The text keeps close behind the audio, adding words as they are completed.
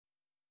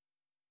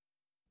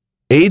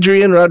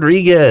Adrienne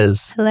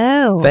Rodriguez.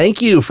 Hello.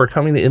 Thank you for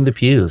coming to In the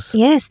Pews.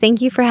 Yes,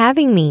 thank you for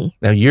having me.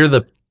 Now, you're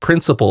the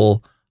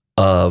principal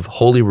of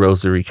Holy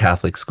Rosary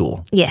Catholic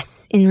School.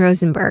 Yes, in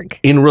Rosenberg.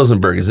 In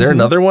Rosenberg. Is there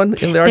another one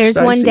in the Archdiocese? There's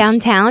one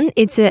downtown.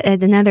 It's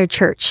another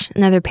church,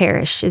 another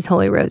parish is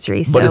Holy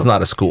Rosary. So but it's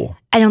not a school.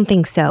 I don't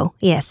think so.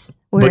 Yes,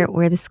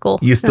 we're the school.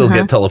 You still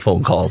get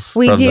telephone calls.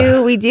 We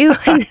do.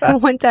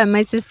 And one time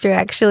my sister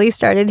actually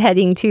started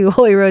heading to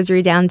Holy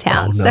Rosary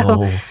downtown. Oh, no.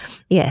 So,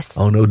 yes.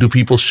 Oh, no. Do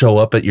people show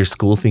up at your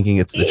school thinking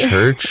it's the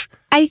church?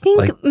 I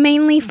think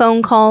mainly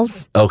phone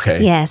calls.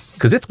 Okay. Yes.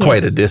 Because it's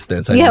quite a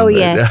distance.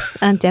 Yes,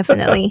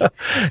 definitely.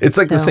 It's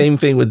like the same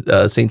thing with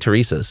St.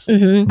 Teresa's.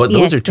 Mm-hmm. But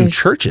those are two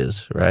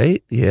churches,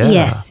 right?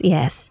 Yeah.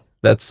 Yes.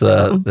 That's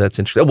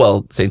interesting.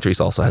 Well, St.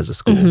 Teresa also has a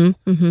school.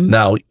 Mm-hmm.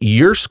 Now,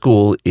 your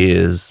school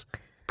is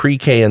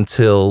pre-K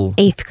until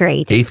 8th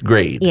grade. 8th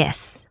grade.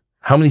 Yes.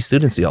 How many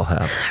students do y'all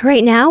have?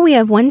 Right now we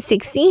have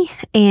 160,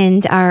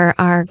 and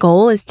our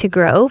goal is to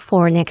grow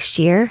for next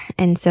year.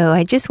 And so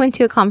I just went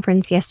to a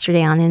conference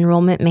yesterday on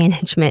enrollment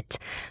management.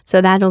 So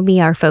that'll be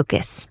our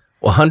focus.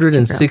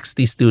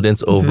 160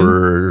 students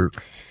over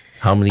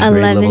how many grade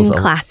 11 levels?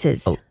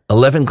 classes.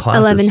 11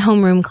 classes. 11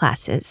 homeroom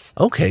classes.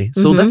 Okay.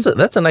 So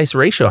that's a nice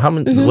ratio. How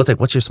many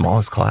what's your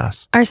smallest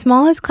class? Our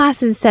smallest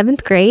class is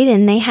 7th grade,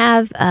 and they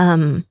have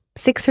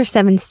 6 or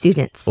 7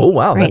 students. Oh,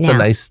 wow. Right That's now. a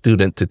nice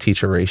student to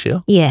teacher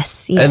ratio.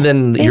 Yes. And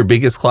then your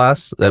biggest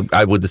class,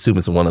 I would assume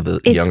it's one of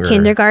the younger. It's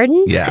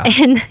kindergarten. Yeah.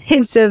 And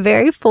it's a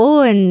very full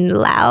and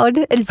loud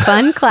and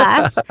fun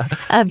class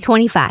of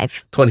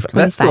 25. 25.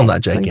 That's still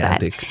not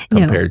gigantic 25.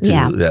 compared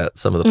to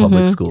some of the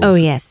public schools. Oh,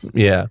 yes.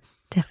 Yeah.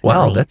 Definitely.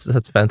 Wow,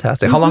 that's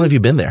fantastic. How long have you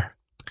been there?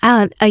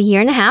 A year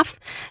and a half.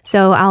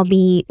 So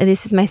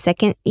this is my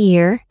 2nd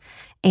year,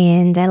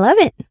 and I love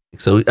it.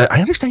 So I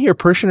understand you're a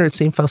parishioner at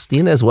St.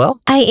 Faustina as well?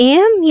 I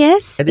am,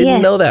 yes. I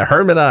didn't know that.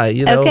 Herm and I,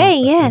 Okay,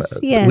 yes.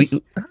 We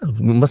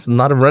must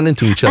not have run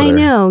into each other. I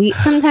know.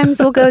 Sometimes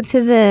we'll go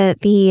to the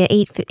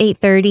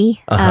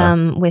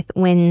 8:30 with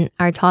when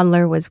our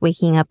toddler was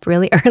waking up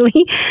really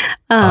early.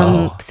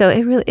 So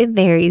it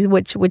varies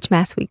which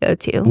mass we go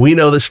to. We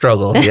know the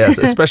struggle, yes,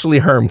 especially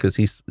Herm because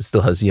he still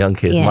has young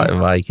kids. Yes.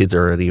 My kids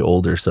are already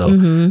older,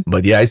 so.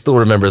 But yeah, I still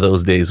remember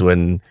those days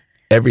when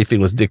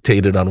everything was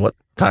dictated on what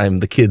time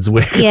the kids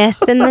wake.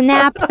 Yes, and the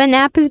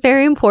nap is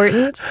very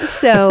important.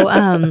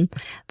 So,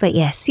 but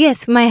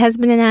yes, my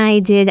husband and I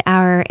did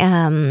our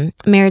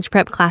marriage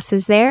prep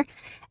classes there,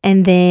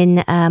 and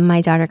then my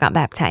daughter got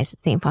baptized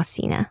at St.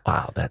 Faustina.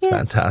 Wow, that's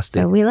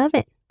fantastic. So we love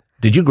it.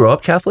 Did you grow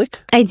up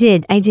Catholic? I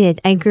did.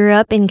 I grew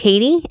up in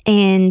Katy,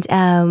 and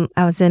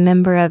I was a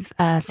member of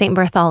St.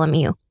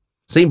 Bartholomew.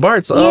 St.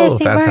 Bart's. Yeah,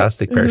 St.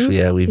 Fantastic Bart's. parish.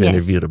 Yeah, we've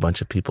interviewed a bunch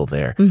of people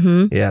there.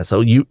 Mm-hmm. Yeah,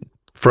 so you...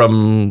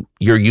 From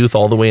your youth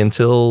all the way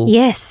until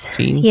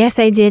teens? Yes,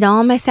 I did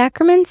all my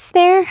sacraments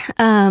there,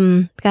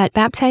 got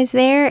baptized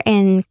there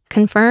and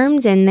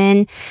confirmed. And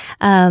then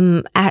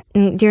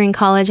during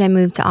college, I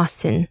moved to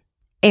Austin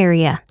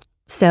area.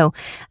 So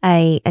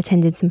I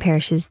attended some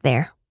parishes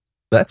there.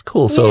 That's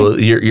cool. So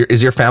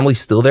is your family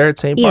still there at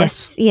St.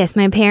 Bart's? Yes.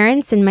 My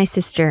parents and my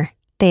sister,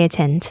 they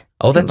attend.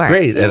 Oh, that's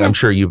great. And I'm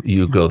sure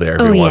you go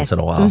there every once in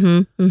a while.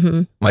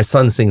 Mm-hmm. My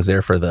son sings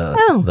there for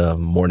the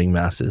morning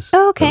masses.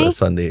 Oh, okay. For the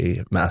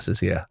Sunday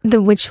masses, yeah.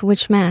 The which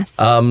mass?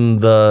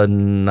 The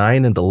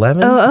 9 and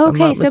 11. Oh,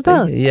 okay. So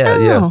both.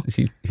 Yeah.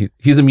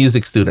 He's a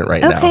music student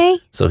right now.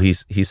 So he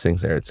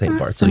sings there at St.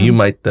 Bart's. So you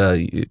might,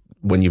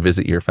 when you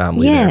visit your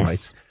family there,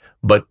 might.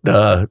 But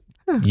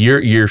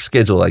your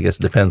schedule, I guess,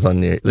 depends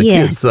on the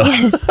kids. So.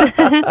 Yes.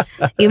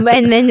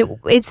 And then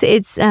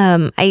it's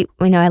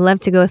I love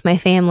to go with my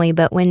family,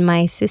 but when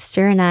my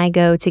sister and I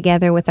go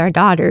together with our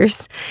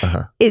daughters,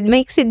 it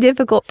makes it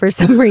difficult for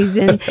some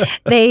reason.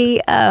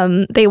 They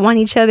want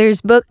each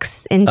other's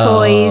books and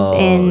toys,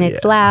 and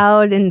it's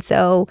loud, and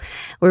so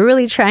we're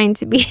really trying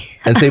to be.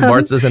 And St.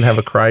 Bart's doesn't have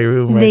a cry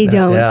room. They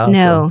don't. Yeah,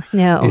 no.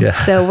 Yeah.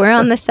 So we're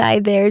on the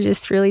side there,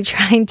 just really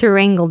trying to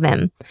wrangle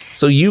them.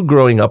 So you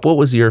growing up, what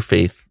was your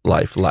faith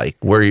life like?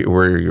 Were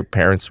your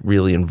parents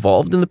really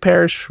involved in the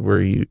parish?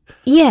 Were you?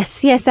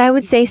 Yes, I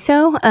would say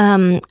so.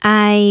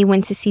 I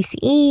went to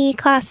CCE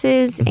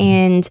classes,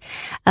 and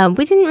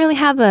we didn't really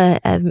have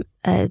a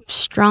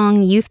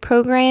strong youth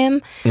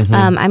program.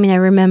 I mean, I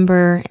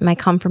remember my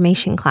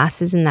confirmation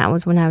classes, and that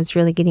was when I was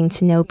really getting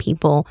to know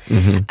people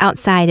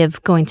outside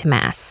of going to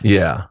mass.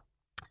 Yeah.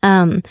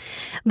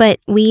 But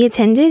we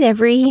attended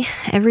every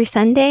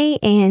Sunday,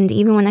 and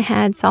even when I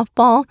had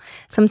softball,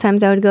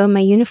 sometimes I would go in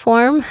my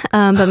uniform,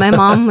 but my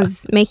mom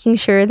was making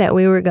sure that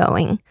we were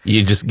going.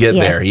 You just get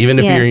there, even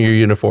if you're in your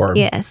uniform.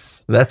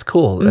 Yes. That's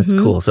cool. That's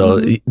cool.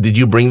 So did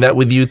you bring that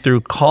with you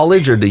through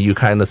college, or do you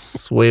kind of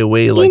sway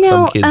away like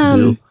some kids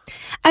do?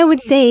 I would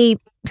say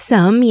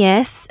some,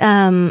 yes.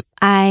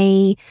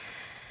 I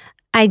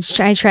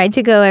tried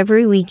to go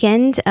every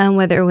weekend,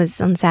 whether it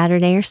was on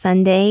Saturday or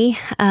Sunday.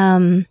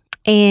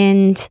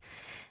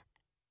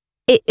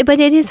 But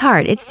it is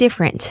hard. It's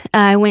different.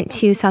 I went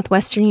to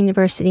Southwestern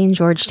University in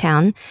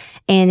Georgetown,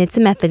 and it's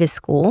a Methodist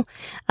school,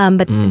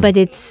 but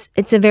it's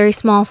a very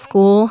small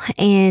school,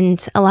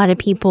 and a lot of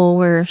people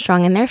were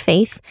strong in their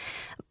faith.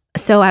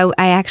 So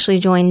I actually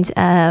joined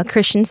a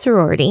Christian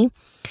sorority.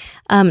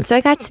 So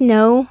I got to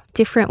know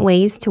different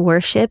ways to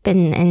worship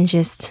and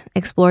just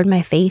explored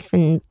my faith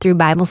and through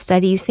Bible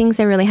studies, things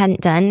I really hadn't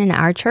done in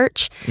our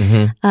church.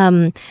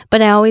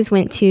 But I always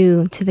went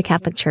to the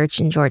Catholic Church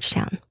in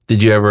Georgetown.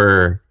 Did you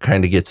ever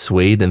kind of get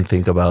swayed and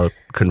think about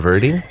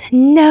converting?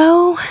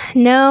 No,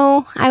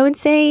 I would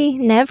say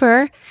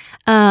never.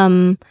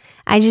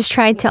 I just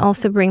tried to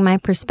also bring my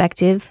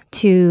perspective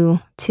to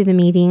the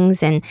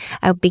meetings, and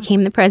I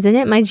became the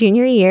president my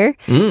junior year.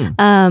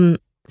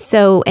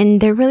 So,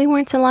 and there really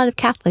weren't a lot of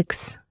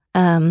Catholics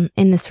in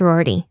the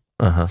sorority.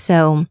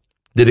 So,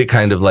 did it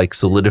kind of like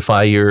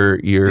solidify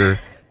your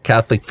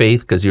Catholic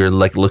faith because you're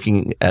like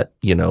looking at,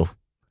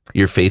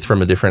 your faith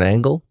from a different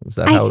angle? Is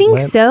that how I think it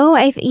went? so.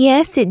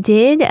 Yes, it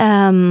did.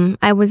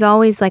 I was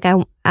always like,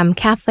 I'm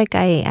Catholic.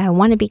 I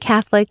want to be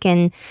Catholic,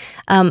 and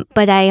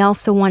but I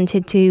also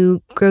wanted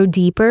to grow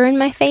deeper in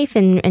my faith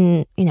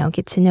and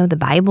get to know the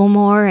Bible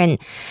more. And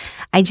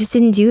I just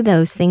didn't do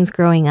those things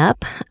growing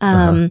up,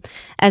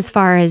 as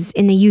far as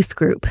in the youth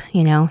group,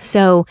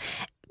 So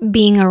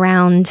being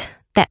around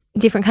that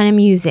different kind of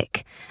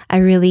music, I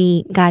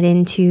really got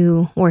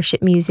into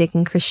worship music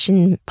and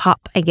Christian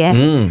pop, I guess.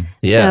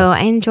 Yes. So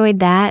I enjoyed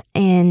that,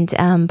 and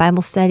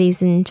Bible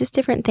studies and just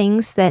different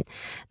things that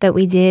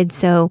we did.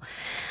 So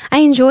I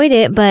enjoyed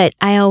it, but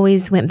I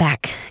always went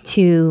back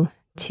to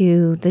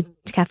the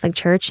Catholic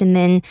Church. And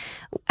then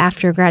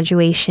after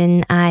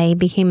graduation, I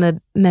became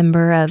a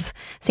member of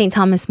St.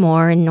 Thomas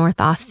More in North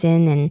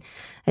Austin and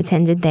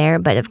attended there.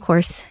 But of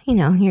course,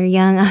 you're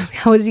young. I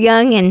was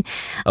young, and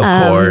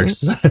of course,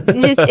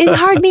 just it's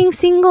hard being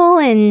single,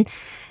 and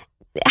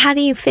how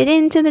do you fit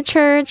into the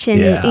church?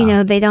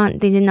 And they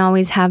didn't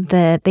always have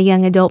the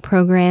young adult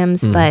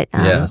programs, but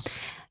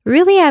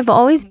really, I've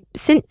always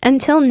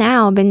until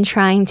now been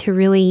trying to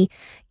really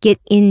get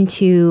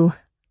into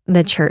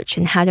the church,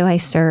 and how do I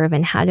serve,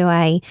 and how do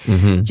I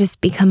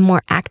just become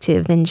more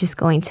active than just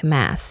going to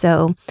mass.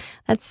 So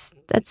that's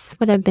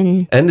what I've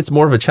been. And it's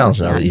more of a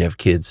challenge now that you have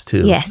kids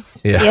too.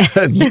 Yes. Yeah.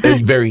 Yes.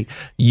 Very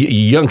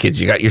young kids.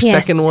 You got your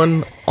second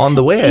one on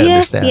the way, I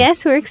understand.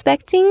 Yes. We're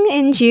expecting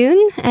in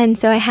June. And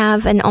so I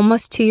have an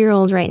almost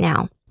 2-year-old right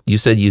now. You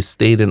said you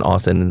stayed in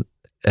Austin.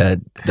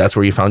 That's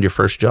where you found your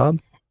first job?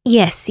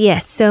 Yes.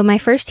 So my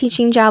first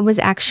teaching job was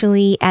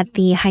actually at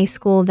the high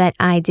school that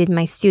I did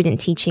my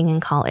student teaching in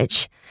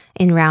college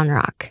in Round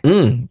Rock.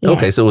 Yes.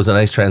 Okay, so it was a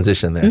nice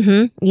transition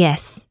there.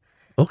 Yes.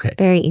 Okay.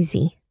 Very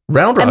easy.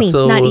 Round Rock,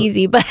 not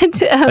easy, but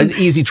an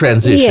easy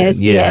transition.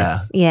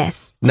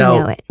 Yes.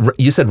 Now,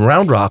 you said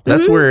Round Rock.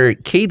 That's where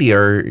Katie,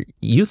 our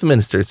youth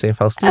minister at St.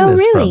 Faustina,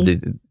 is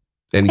from.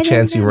 Any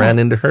chance you ran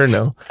into her?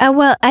 No.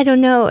 Well, I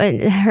don't know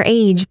her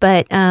age,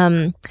 but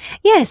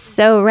yes.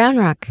 So Round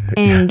Rock,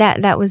 and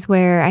that was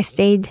where I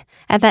stayed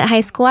at that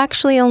high school.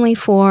 Actually, only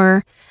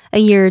for a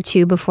year or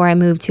two before I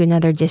moved to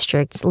another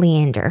district,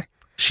 Leander.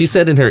 She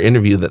said in her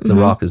interview that the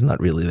rock is not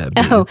really that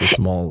big. It's a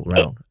small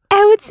round.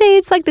 I would say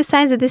it's like the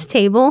size of this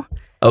table.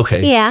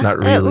 Okay. Yeah. Not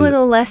really. A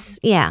little less.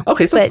 Yeah.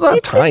 Okay. So it's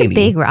not tiny. It's a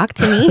big rock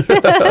to me.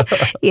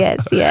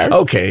 Yes.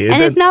 Okay.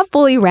 And it's not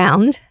fully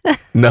round.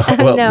 No.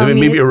 Well,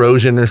 maybe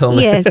erosion or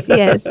something.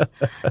 Yes.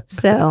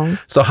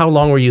 So how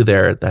long were you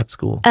there at that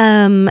school?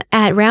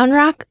 At Round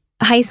Rock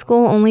High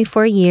School only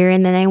for a year,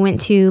 and then I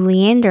went to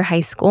Leander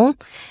High School,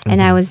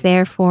 and I was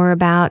there for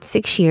about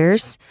 6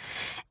 years.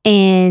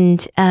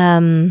 And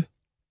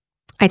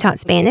I taught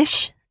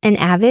Spanish and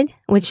AVID,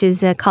 which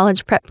is a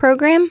college prep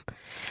program.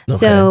 Okay.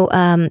 So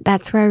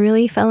that's where I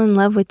really fell in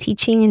love with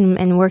teaching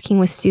and working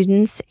with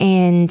students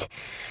and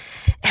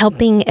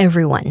helping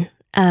everyone.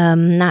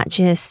 Not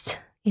just,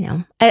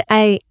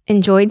 I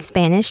enjoyed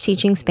Spanish,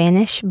 teaching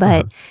Spanish,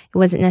 but it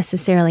wasn't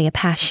necessarily a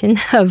passion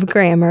of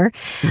grammar.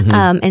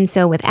 And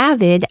so with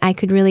AVID, I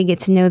could really get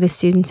to know the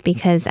students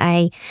because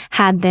I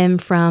had them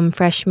from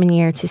freshman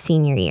year to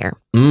senior year.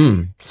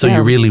 So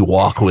you really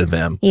walk with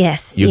them.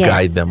 Yes. You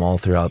guide them all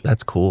throughout.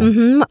 That's cool.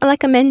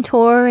 Like a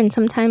mentor and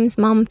sometimes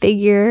mom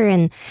figure.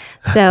 And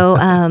so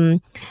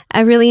I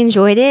really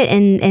enjoyed it.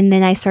 And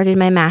then I started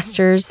my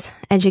master's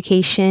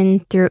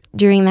education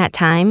during that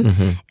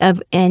time.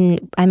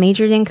 And I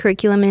majored in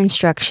curriculum and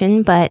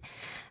instruction, but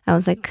I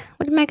was like,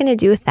 what am I going to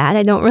do with that?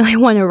 I don't really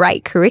want to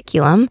write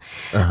curriculum.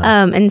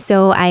 And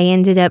so I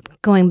ended up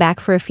going back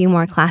for a few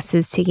more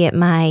classes to get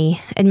my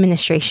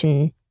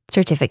administration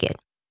certificate.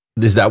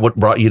 Is that what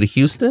brought you to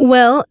Houston?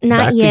 Well,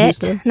 not yet.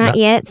 Not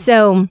yet.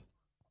 So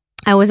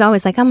I was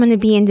always like, I'm going to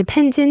be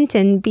independent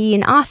and be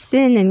in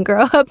Austin and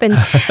grow up and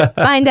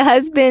find a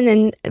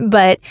husband.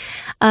 But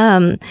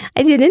I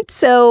didn't.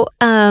 So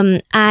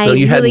So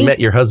you hadn't met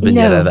your husband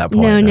yet at that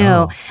point?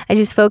 No. I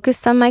just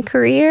focused on my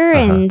career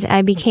and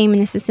I became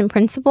an assistant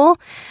principal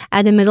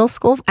at a middle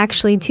school.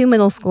 Actually, 2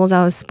 middle schools.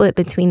 I was split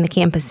between the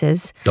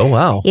campuses. Oh,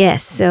 wow.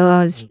 Yes. So I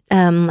was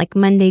like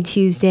Monday,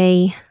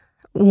 Tuesday,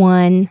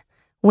 1,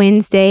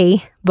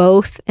 Wednesday,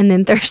 both, and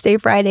then Thursday,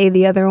 Friday,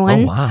 the other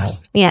one. Oh, wow.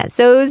 Yeah,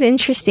 so it was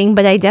interesting,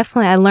 but I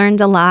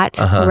learned a lot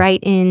right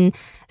in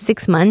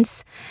 6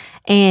 months.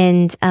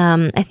 And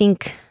I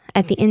think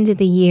at the end of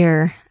the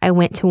year, I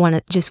went to one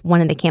of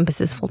the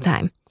campuses full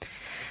time.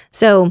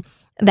 So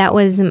that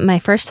was my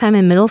first time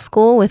in middle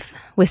school with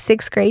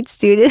 6th grade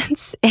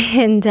students.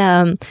 And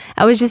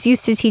I was just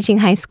used to teaching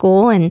high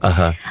school and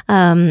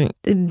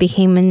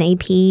became an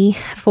AP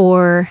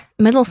for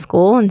middle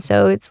school. And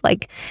so it's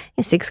like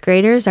 6th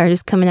graders are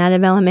just coming out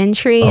of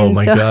elementary. Oh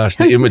my gosh,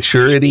 the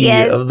immaturity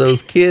of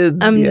those kids.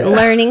 I'm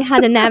learning how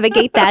to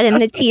navigate that. And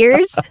the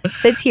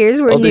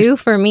tears were new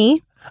for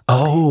me.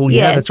 Oh,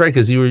 yeah, that's right,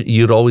 because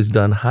you'd always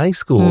done high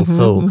school.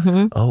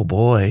 Oh,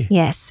 boy.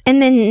 Yes.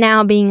 And then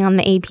now being on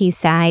the AP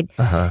side,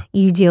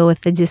 you deal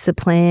with the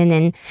discipline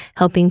and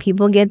helping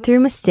people get through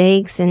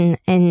mistakes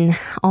and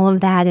all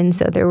of that. And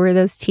so there were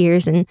those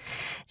tears and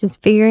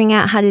just figuring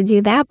out how to do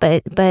that.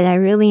 But I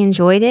really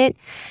enjoyed it.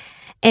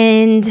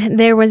 And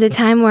there was a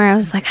time where I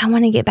was like, I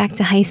want to get back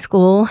to high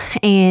school.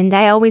 And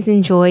I always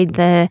enjoyed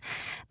the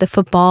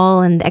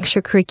football and the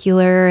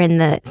extracurricular and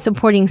the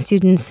supporting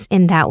students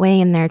in that way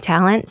and their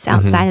talents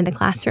outside of the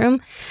classroom.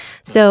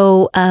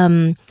 So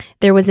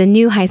there was a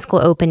new high school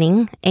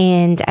opening,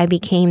 and I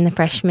became the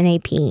freshman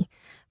AP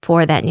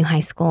for that new high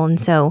school. And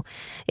so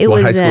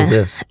what high school is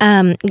this?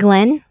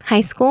 Glen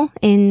High School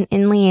in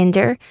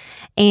Leander.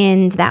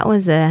 And that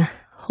was a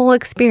whole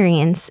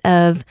experience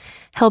of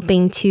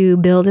helping to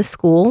build a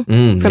school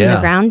from the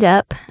ground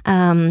up,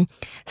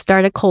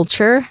 start a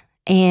culture,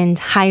 and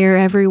hire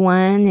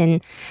everyone.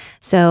 And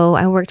so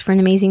I worked for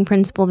an amazing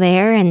principal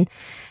there and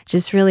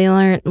just really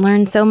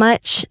learned so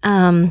much.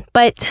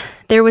 But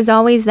there was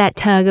always that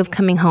tug of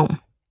coming home.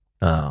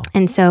 Oh.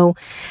 And so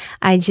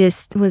I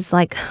just was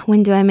like,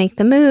 when do I make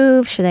the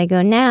move? Should I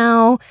go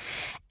now?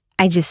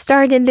 I just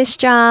started this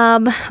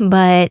job,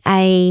 but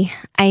I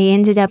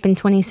ended up in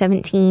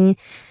 2017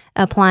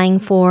 applying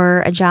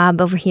for a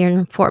job over here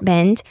in Fort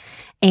Bend.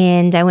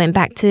 And I went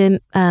back to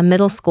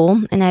middle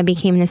school, and I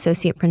became an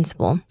associate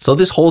principal. So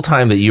this whole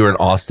time that you were in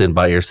Austin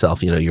by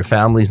yourself, your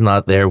family's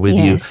not there with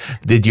you.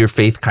 Did your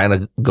faith kind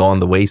of go on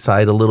the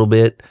wayside a little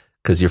bit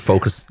because you're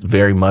focused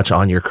very much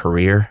on your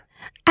career?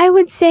 I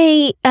would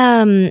say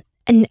no.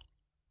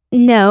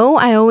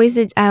 I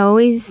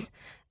always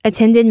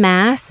attended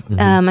Mass.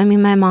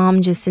 My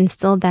mom just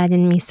instilled that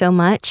in me so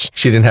much.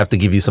 She didn't have to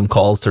give you some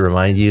calls to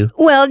remind you?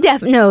 Well,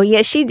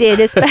 yes, she did,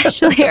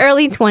 especially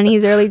early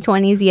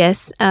 20s,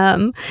 yes.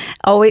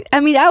 Always,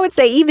 I would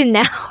say even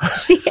now,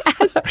 she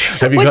asks,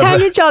 what time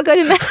did y'all go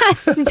to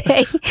Mass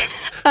today?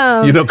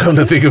 Come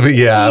to think of it,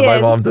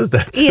 my mom does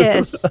that too.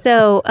 Yes,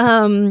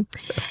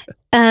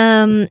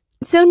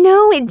 so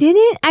no, it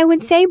didn't, I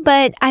would say,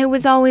 but I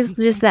was always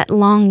just that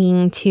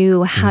longing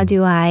to, how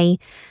do I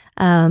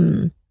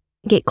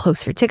get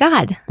closer to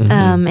God,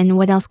 and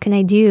what else can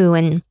I do?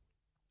 And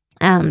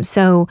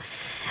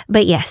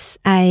but yes,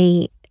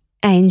 I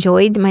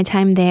enjoyed my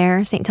time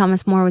there. St.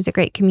 Thomas More was a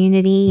great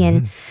community,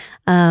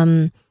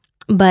 and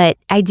but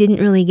I didn't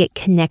really get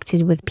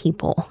connected with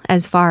people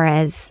as far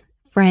as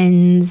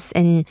friends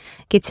and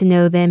get to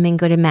know them and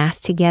go to Mass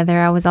together.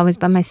 I was always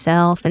by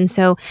myself, and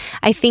so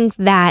I think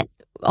that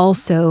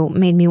also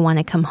made me want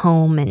to come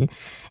home and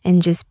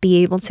just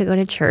be able to go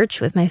to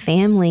church with my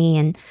family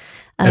and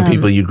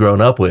people you've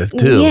grown up with,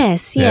 too.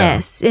 Yes.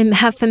 And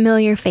have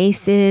familiar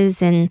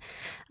faces. And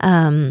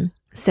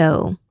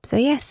so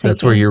yes.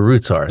 That's where your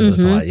roots are.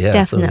 That's why,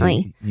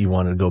 definitely. So you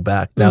wanted to go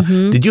back. Now,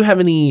 did you have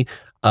any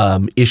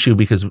issue?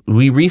 Because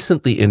we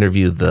recently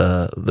interviewed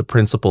the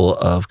principal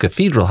of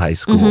Cathedral High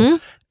School.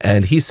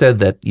 And he said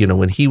that,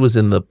 when he was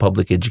in the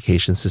public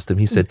education system,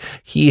 he said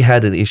he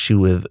had an issue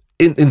with,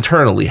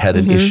 internally had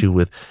an issue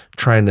with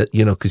trying to,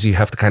 because you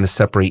have to kind of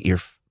separate your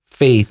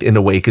faith in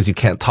a way because you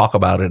can't talk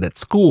about it at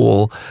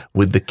school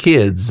with the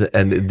kids.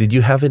 And did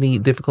you have any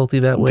difficulty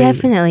that way?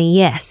 Definitely,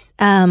 yes.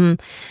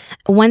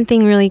 One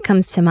thing really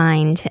comes to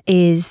mind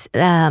is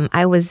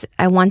I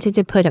wanted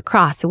to put a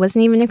cross. It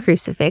wasn't even a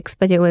crucifix,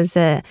 but it was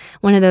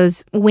one of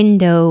those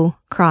window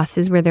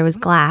crosses where there was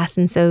glass,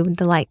 and so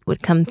the light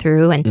would come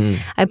through. And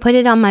I put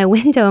it on my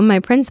window, and my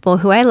principal,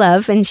 who I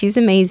love, and she's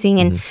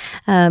amazing,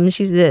 and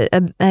she's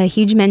a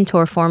huge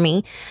mentor for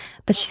me.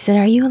 But she said,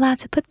 "Are you allowed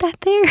to put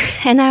that there?"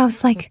 And I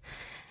was like,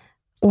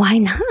 why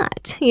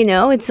not?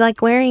 It's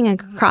like wearing a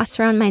cross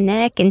around my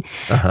neck. And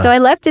so I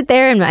left it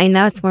there, and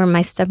that's where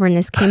my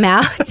stubbornness came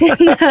out.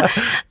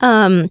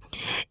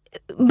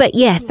 But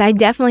yes, I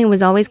definitely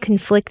was always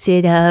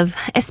conflicted of,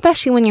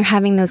 especially when you're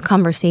having those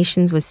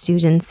conversations with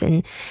students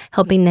and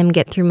helping them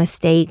get through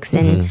mistakes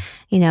and,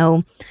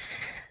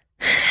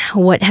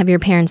 what have your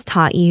parents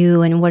taught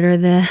you and what are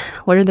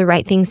the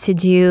right things to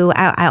do?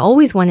 I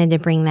always wanted to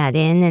bring that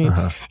in,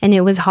 and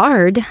it was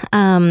hard.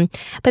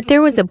 But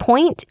there was a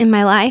point in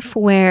my life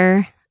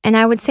where, and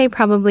I would say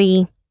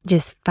probably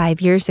just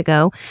 5 years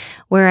ago,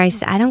 where I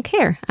said, I don't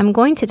care. I'm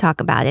going to talk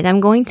about it. I'm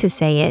going to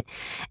say it.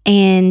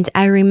 And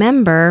I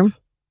remember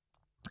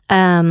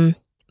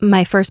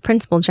my first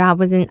principal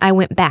job I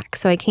went back.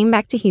 So I came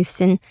back to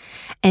Houston,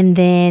 and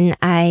then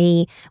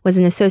I was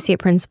an associate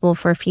principal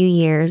for a few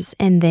years.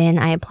 And then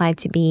I applied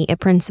to be a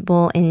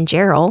principal in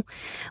Jarrell,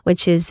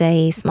 which is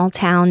a small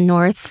town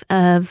north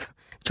of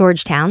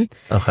Georgetown.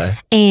 Okay.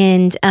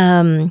 And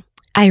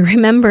I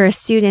remember a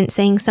student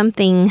saying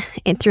something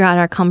throughout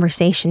our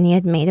conversation. He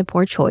had made a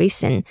poor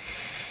choice, and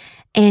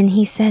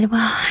he said,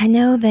 well, I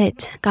know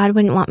that God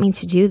wouldn't want me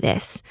to do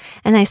this.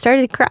 And I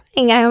started crying.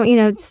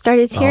 I,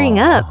 started tearing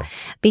up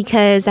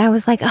because I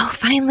was like, oh,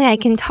 finally I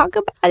can talk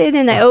about it.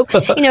 And I,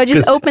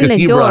 just opened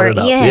the door.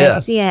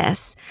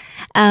 Yes.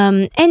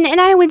 And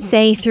I would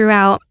say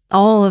throughout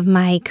all of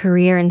my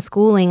career in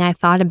schooling, I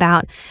thought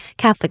about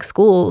Catholic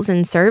schools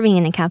and serving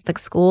in a Catholic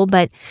school,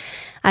 but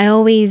I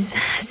always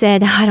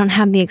said, I don't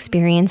have the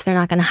experience. They're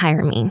not going to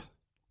hire me.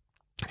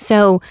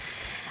 So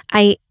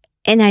I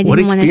didn't want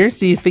to. What experience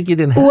do you think you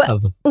didn't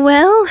have?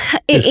 Well,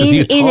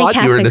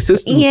 you were an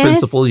assistant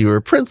principal, you were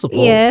a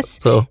principal.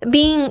 Yes. So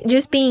being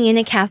in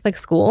a Catholic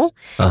school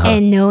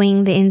and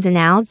knowing the ins and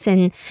outs,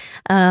 and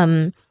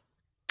so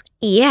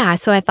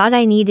I thought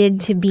I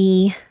needed to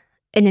be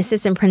an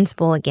assistant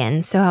principal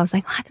again. So I was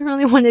like, I don't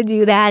really want to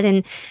do that,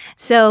 and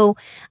so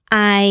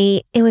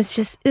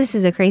this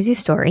is a crazy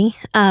story,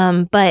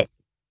 but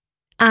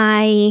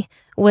I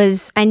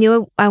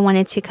knew I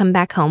wanted to come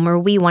back home, or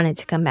we wanted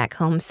to come back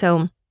home.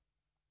 So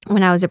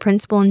when I was a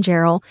principal in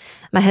Jarrell,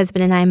 my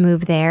husband and I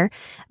moved there,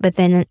 but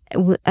then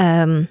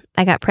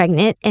I got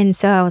pregnant. And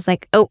so I was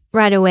like,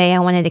 right away, I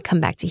wanted to come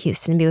back to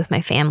Houston and be with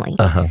my family.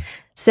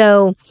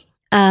 So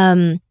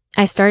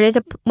I started,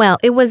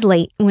 it was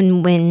late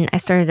when I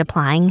started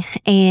applying,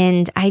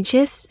 and I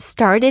just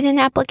started an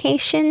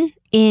application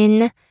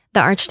in the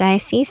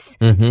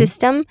Archdiocese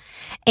system.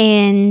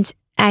 And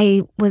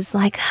I was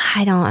like,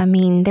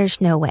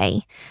 there's no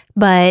way.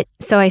 But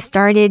so I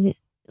started,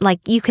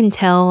 you can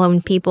tell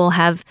when people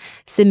have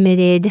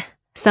submitted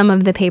some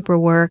of the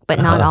paperwork, but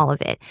not all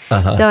of it.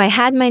 So I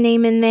had my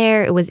name in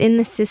there. It was in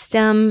the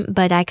system,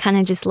 but I kind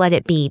of just let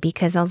it be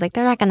because I was like,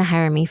 they're not going to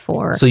hire me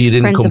for So you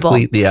didn't principal.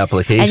 Complete the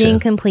application? I didn't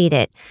complete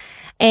it.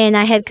 And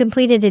I had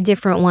completed a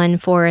different one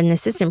for an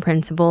assistant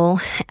principal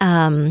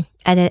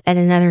at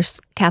another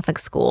Catholic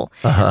school.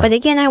 But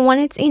again, I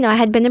wanted to, I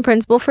had been a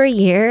principal for a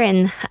year,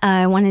 and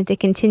I wanted to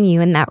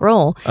continue in that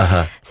role.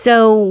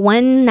 So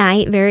one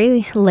night,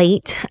 very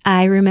late,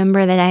 I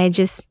remember that I had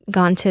just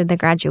gone to the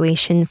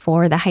graduation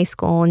for the high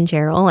school in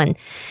Jarrell,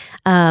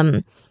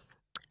 and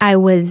I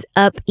was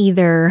up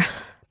either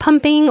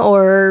pumping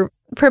or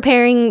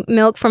preparing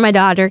milk for my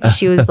daughter because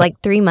she was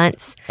 3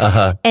 months.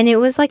 And it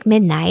was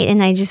midnight,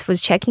 and I just was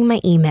checking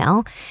my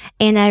email,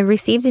 and I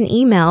received an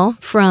email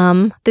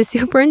from the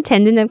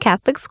superintendent of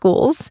Catholic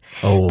schools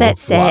that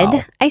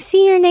said, I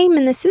see your name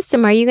in the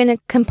system. Are you going to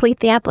complete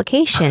the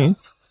application?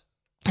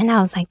 And I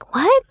was like,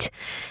 what?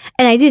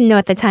 And I didn't know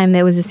at the time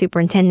there was a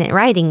superintendent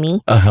writing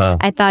me.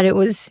 I thought it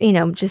was,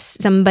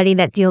 just somebody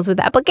that deals with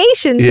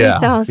applications. Yeah, and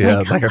so I was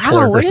like a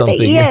clerk or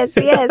something. Yes.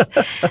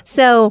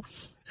 So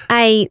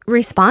I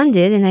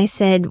responded and I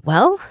said,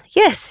 well,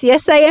 yes,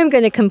 I am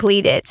going to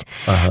complete it.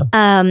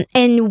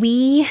 And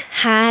we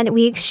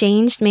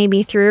exchanged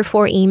maybe 3 or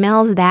 4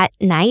 emails that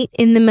night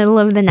in the middle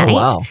of the night.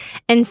 Wow.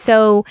 And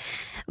so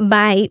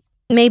by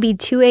maybe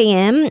 2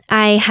 a.m.,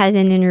 I had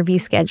an interview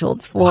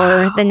scheduled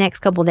for the next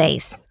couple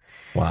days.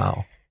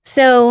 Wow.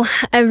 So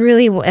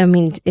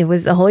it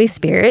was the Holy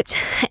Spirit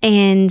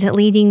and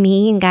leading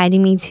me and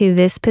guiding me to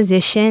this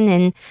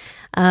position.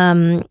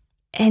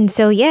 And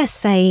so,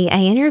 yes, I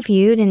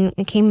interviewed and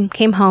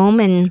came home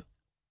and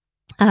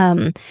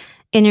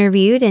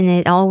interviewed, and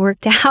it all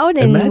worked out,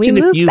 and Imagine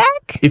we moved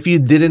back. If you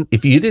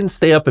didn't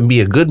stay up and be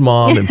a good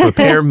mom and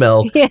prepare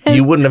milk,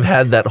 you wouldn't have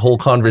had that whole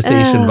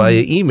conversation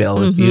via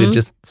email. If you had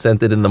just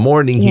sent it in the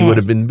morning, he would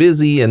have been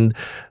busy, and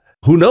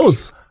who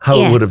knows how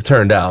it would have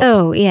turned out.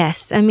 Oh,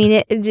 yes.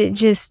 It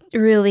just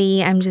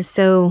really, I'm just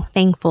so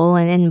thankful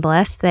and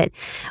blessed that,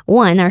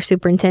 one, our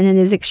superintendent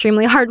is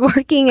extremely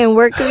hardworking and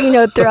worked,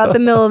 throughout the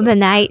middle of the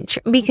night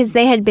because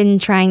they had been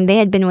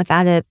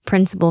without a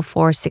principal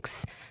for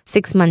six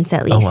months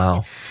at least. Oh,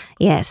 wow.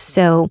 Yes.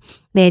 So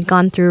they had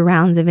gone through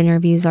rounds of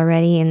interviews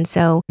already. And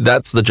so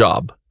that's the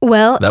job.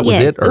 Well, that was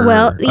yes. it? Or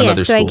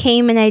yes. So I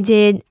came and I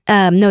did,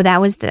 no,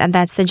 that's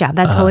the job.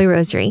 That's Holy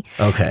Rosary.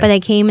 Okay. But I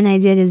came and I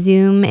did a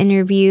Zoom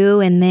interview,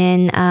 and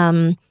then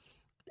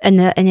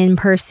an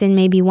in-person,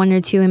 maybe 1 or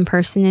 2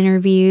 in-person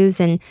interviews,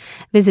 and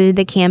visited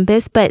the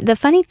campus. But the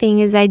funny thing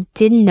is I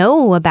didn't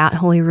know about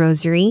Holy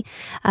Rosary.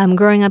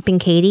 Growing up in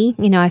Katy,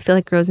 I feel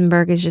like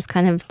Rosenberg is just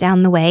kind of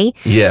down the way.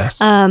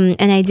 Yes.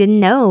 And I didn't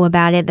know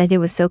about it, that it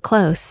was so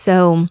close.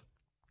 So,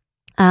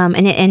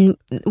 and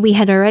we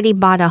had already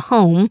bought a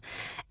home,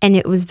 and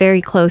it was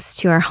very close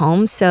to our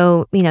home.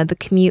 So, the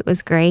commute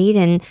was great.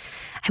 And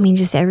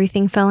just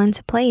everything fell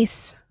into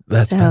place.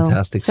 That's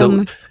fantastic.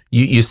 So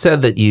you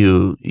said that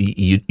you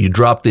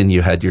dropped in,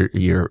 you had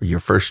your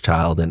first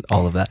child and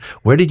all of that.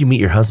 Where did you meet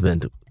your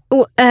husband?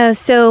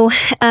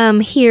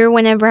 Here,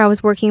 whenever I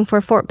was working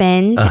for Fort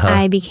Bend,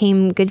 I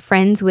became good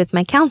friends with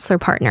my counselor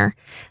partner.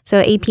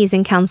 So APs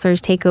and counselors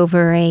take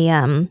over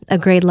a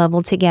grade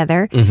level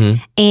together.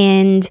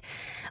 And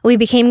we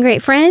became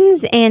great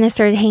friends, and I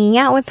started hanging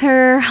out with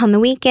her on the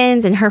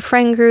weekends and her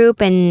friend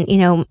group. And,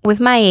 with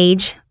my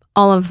age,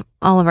 all of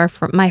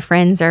my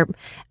friends are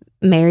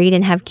married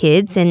and have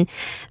kids. And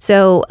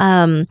so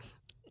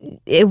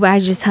I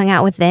just hung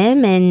out with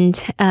them,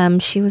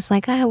 and she was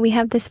like, "Oh, we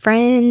have this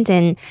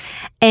friend,"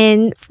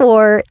 and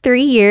for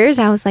 3 years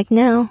I was like,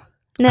 "No."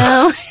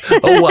 Oh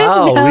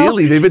wow, no.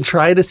 Really? They've been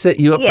trying to set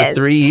you up for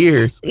 3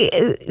 years.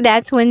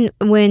 That's when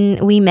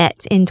we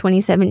met in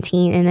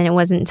 2017, and then it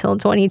wasn't until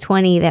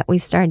 2020 that we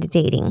started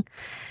dating.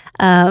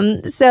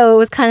 So it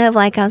was kind of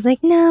like I was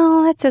like,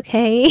 "No, that's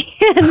okay,"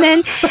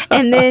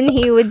 and then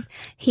he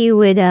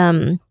would.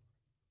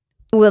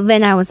 Well,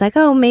 then I was like,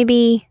 "Oh,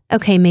 maybe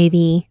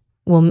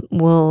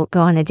we'll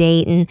go on a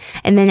date," and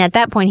then at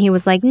that point he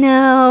was like,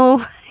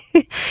 "No."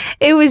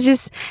 It was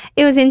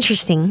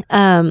interesting.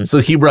 So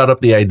he brought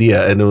up the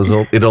idea, and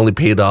it only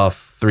paid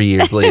off 3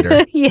 years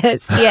later.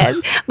 Yes.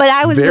 But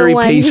I was the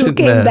one who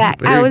came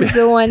back. I was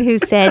the one who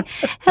said,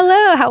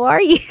 "Hello, how are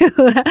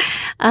you?"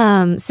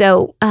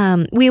 So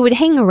we would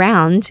hang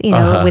around,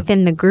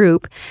 within the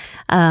group.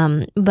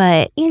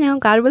 But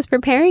God was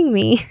preparing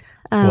me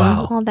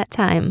all that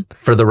time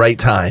for the right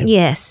time.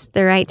 Yes,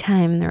 the right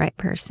time, the right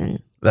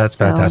person. That's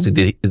fantastic.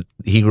 Did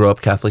he grow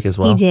up Catholic as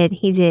well? He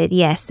did.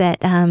 Yes, at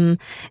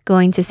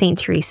going to St.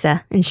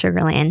 Teresa in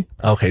Sugar Land.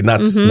 Okay,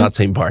 not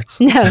St.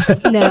 Bart's. No.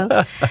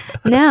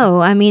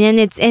 I mean, and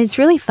it's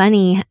really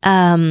funny.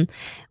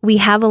 We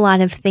have a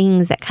lot of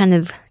things that kind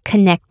of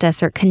connect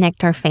us or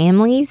connect our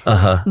families,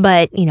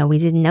 but we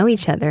didn't know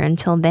each other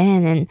until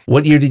then. And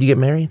what year did you get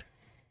married?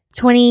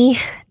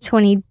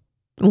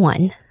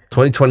 2021.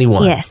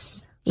 2021. Yes.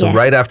 So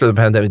right after the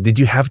pandemic, did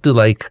you have to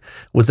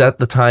was that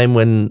the time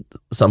when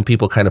some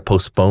people kind of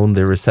postponed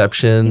their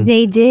reception?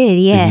 They did,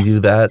 yes. Did you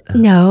do that?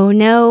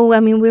 No. I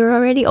mean, we were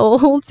already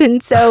old.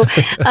 And so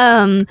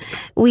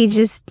we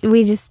just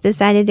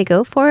decided to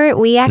go for it.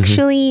 We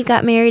actually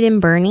got married in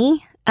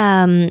Boerne.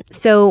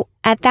 So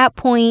at that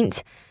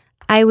point,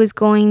 I was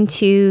going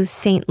to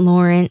St.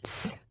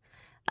 Lawrence,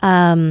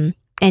 and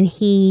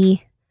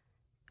we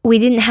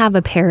didn't have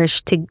a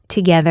parish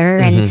together.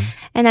 And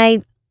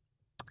I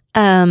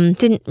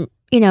didn't,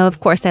 of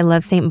course I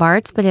love St.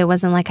 Bart's, but it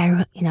wasn't like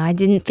I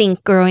didn't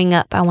think growing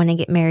up I want to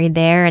get married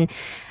there, and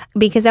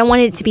because I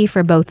wanted it to be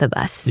for both of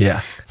us.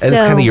 Yeah. And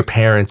it's kind of your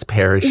parents'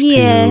 parish too.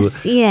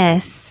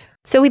 Yes.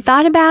 So we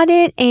thought about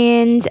it,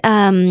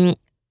 and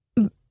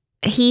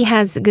he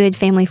has good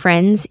family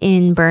friends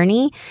in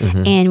Boerne,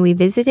 and we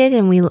visited,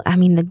 and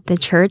the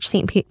church,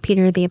 St.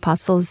 Peter the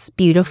Apostle, is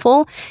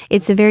beautiful.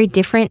 It's a very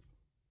different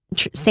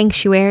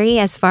sanctuary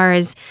as far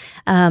as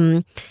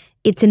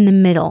it's in the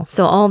middle.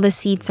 So all the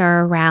seats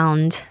are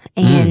around,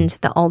 and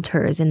the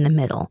altar is in the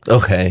middle.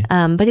 Okay.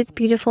 But it's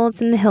beautiful. It's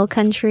in the hill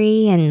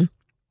country. And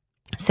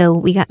so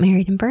we got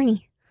married in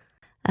Boerne.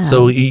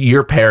 So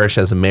your parish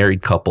as a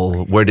married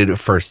couple, where did you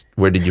first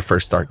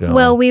start going?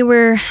 Well, we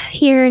were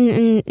here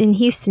in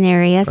Houston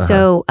area.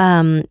 So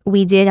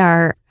we did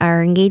our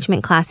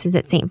engagement classes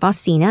at St.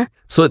 Faustina.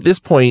 So at this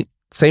point,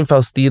 St.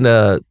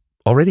 Faustina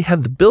already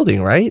had the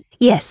building, right?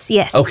 Yes.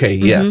 Okay,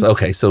 yes.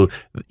 Okay, so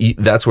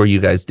that's where you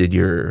guys did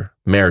your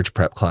marriage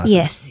prep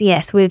classes.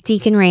 Yes, with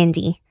Deacon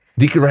Randy.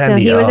 So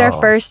he was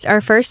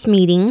our first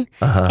meeting,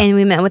 and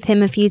we met with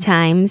him a few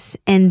times,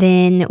 and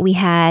then we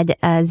had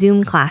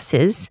Zoom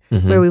classes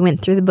where we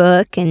went through the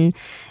book, and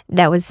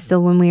that was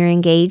still when we were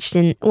engaged.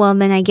 And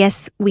then I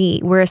guess we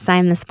were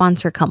assigned the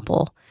sponsor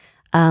couple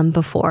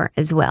before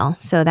as well.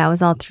 So that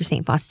was all through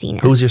St. Faustina.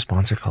 Who was your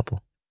sponsor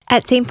couple?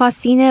 At St.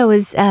 Faustina, it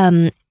was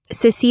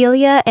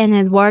Cecilia and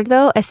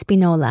Eduardo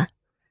Espinola.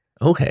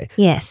 Okay.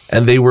 Yes.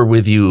 And they were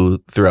with you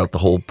throughout the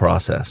whole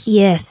process?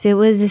 Yes. It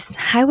was,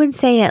 I would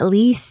say, at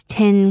least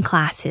 10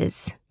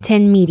 classes,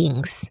 10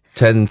 meetings.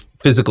 10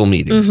 physical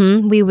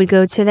meetings. We would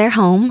go to their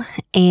home,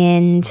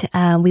 and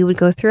we would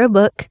go through a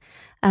book.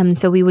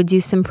 So we would do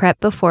some prep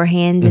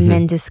beforehand and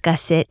then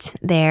discuss it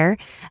there.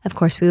 Of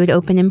course, we would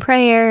open in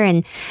prayer,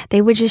 and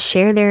they would just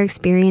share their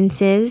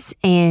experiences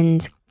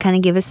and kind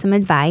of give us some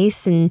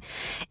advice, and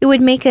it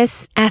would make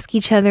us ask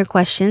each other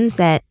questions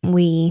that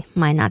we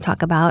might not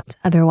talk about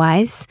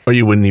otherwise. Or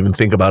you wouldn't even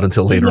think about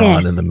until later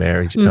on in the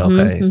marriage.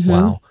 Okay,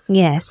 wow.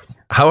 Yes.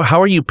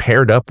 How are you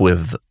paired up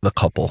with the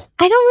couple?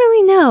 I don't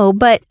really know,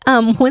 but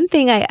one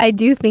thing I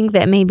do think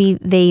that maybe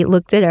they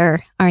looked at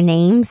our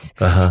names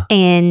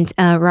and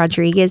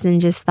Rodriguez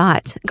and just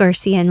thought,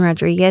 Garcia and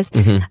Rodriguez,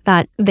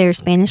 thought they're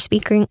Spanish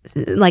speaking,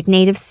 like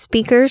native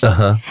speakers.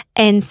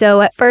 And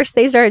so at first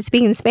they started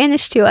speaking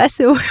Spanish to us.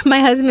 So my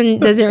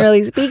husband doesn't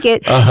really speak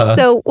it.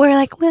 So we're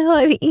like,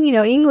 well,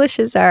 English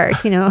is our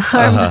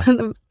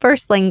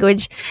first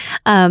language.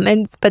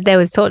 But that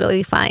was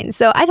totally fine.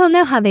 So I don't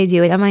know how they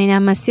do it. I mean,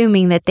 I'm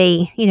assuming that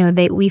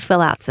we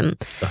fill out some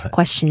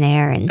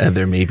questionnaire, and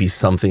there may be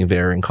something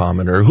there in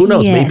common, or who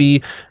knows,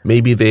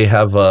 maybe they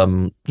have,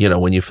 when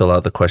you fill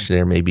out the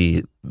questionnaire,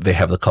 maybe they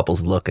have the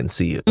couples look and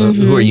see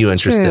who are you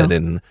interested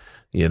in,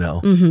 you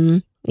know.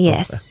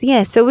 Yes. Okay.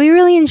 Yeah. So we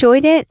really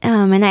enjoyed it.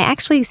 And I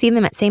actually see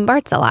them at St.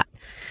 Bart's a lot.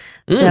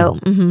 So,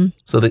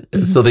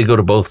 so they go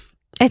to both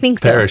I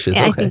think parishes. So.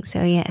 Yeah, okay. I think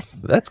so.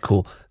 Yes. That's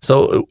cool.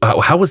 So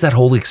how was that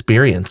whole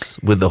experience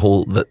with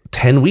the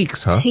 10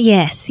 weeks, huh?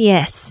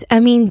 Yes. I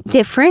mean,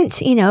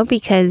 different, you know,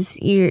 because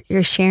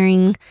you're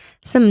sharing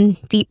some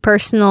deep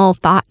personal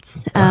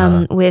thoughts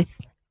with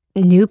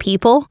new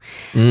people.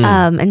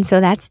 And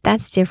so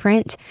that's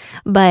different.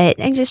 But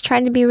I just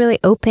tried to be really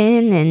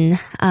open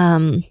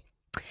and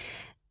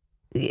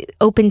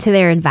open to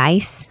their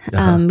advice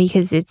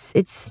because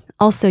it's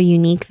also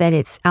unique that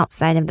it's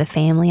outside of the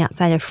family,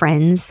 outside of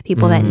friends,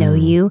 people that know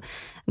you.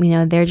 You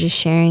know, they're just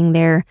sharing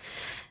their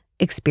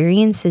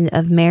experience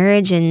of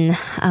marriage, and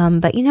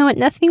but you know what?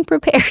 Nothing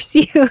prepares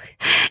you.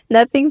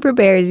 Nothing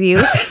prepares you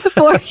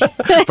for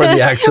the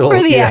actual.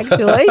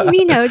 And,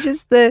 you know,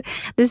 just the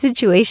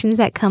situations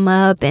that come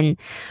up, and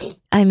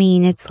I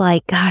mean, it's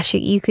like, gosh,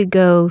 you could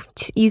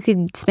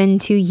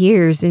spend 2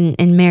 years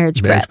in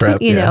marriage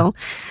prep, you know.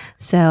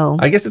 So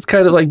I guess it's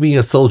kind of like being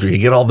a soldier. You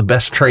get all the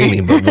best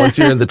training, but once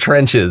you're in the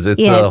trenches,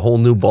 it's a whole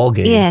new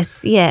ballgame.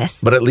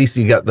 Yes. But at least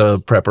you got the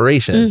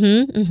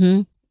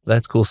preparation.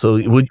 That's cool.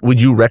 So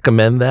would you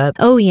recommend that?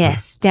 Oh,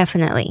 yes,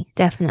 definitely.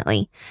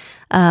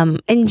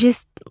 And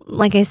just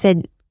like I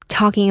said,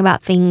 talking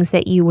about things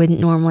that you wouldn't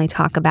normally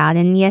talk about.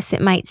 And yes,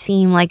 it might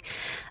seem like,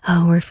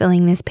 oh, we're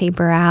filling this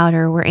paper out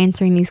or we're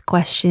answering these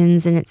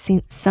questions, and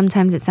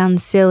sometimes it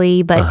sounds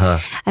silly,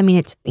 but I mean,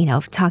 it's, you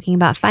know, talking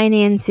about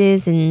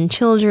finances and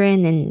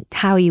children and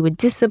how you would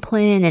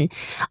discipline, and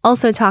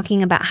also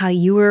talking about how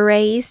you were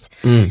raised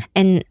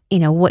and, you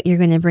know, what you're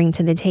going to bring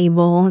to the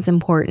table is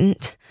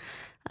important.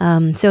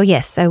 So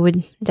yes, I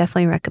would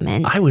definitely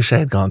recommend. I wish I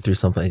had gone through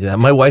something like that.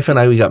 My wife and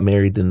I, we got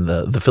married in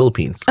the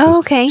Philippines. Oh,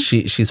 okay.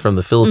 She's from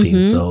the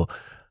Philippines,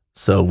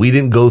 so we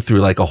didn't go through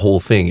like a whole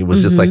thing. It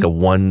was just like a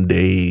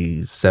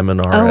 1-day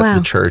seminar at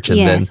the church, and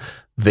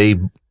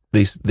then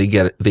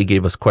they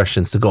gave us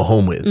questions to go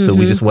home with. So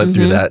we just went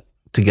through that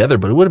together.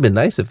 But it would have been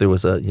nice if there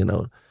was a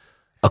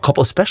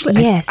couple, especially.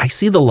 Yes. I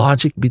see the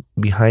logic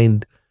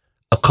behind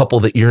a couple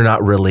that you're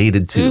not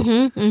related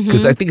to,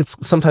 because I think it's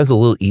sometimes a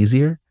little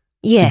easier.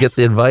 Yes. To get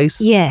the advice?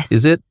 Yes.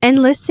 Is it?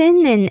 And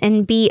listen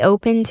and be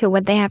open to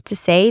what they have to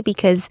say,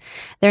 because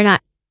they're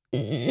not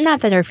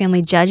that our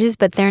family judges,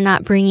 but they're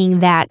not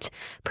bringing that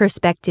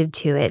perspective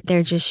to it.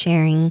 They're just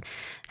sharing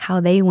how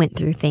they went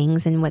through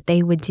things and what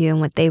they would do and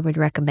what they would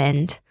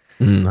recommend.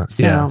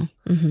 Yeah,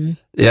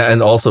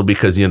 and also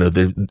because, you know,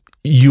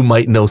 you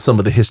might know some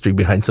of the history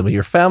behind some of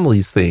your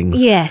family's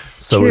things. Yes,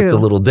 so true. It's a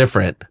little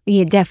different.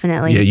 Yeah,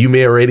 definitely. Yeah, you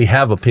may already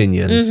have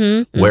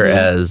opinions,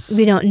 whereas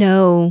we don't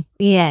know.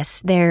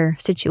 Yes, their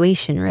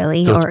situation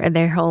really, so or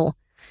their whole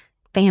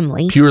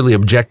family. Purely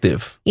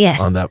objective. Yes,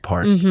 on that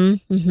part.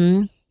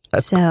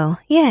 So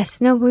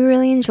yes, no, we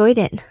really enjoyed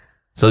it.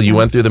 So you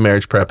went through the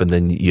marriage prep, and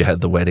then you had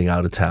the wedding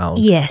out of town.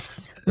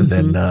 Yes, and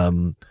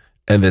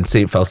then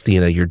St.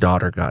 Faustina, your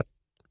daughter, got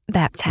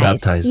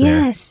baptized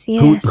there. Yes.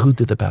 Who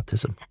did the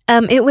baptism?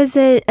 It was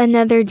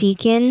another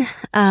deacon. Is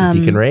it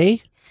Deacon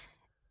Ray?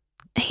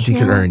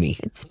 Deacon Ernie.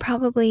 It's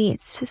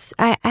just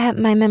I have,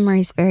 my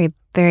memory's very,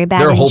 very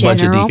bad. There are a whole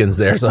bunch of deacons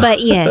there. So.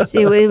 But yes,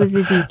 it was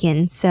a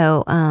deacon.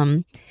 So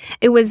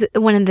it was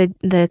one of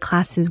the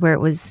classes where it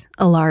was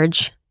a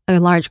large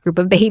group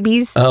of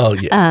babies. Oh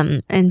yeah.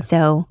 And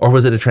so. Or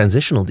was it a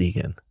transitional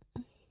deacon?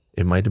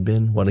 It might have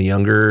been a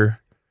younger.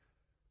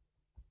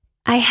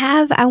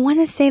 I want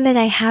to say that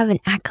I have an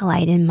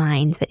acolyte in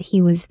mind that he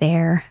was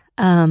there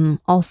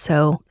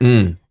also.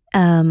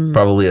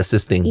 Probably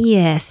assisting.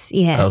 Yes.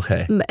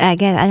 Okay. I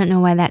don't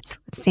know why that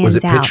stands out. Was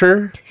it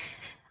Pitcher?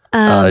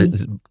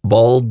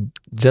 Bald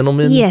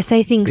gentleman? Yes,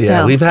 I think so.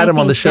 Yeah, we've had him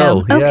on the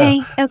show. So.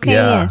 Okay,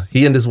 yes.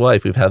 He and his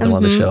wife, we've had them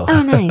on the show.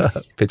 Oh,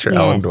 nice. Pitcher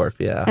Allendorf,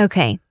 yeah.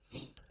 Okay.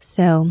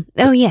 So,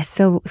 yes.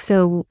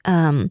 So,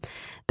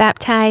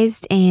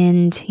 baptized,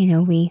 and you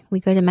know, we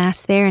go to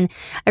mass there, and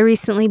I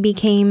recently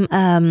became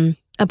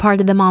a part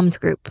of the moms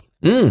group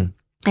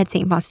at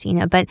St.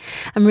 Faustina, but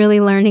I'm really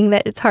learning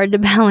that it's hard to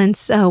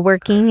balance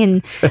working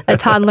and a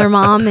toddler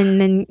mom,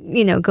 and then,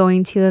 you know,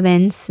 going to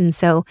events. And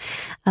so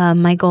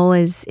my goal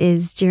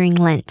is during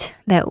Lent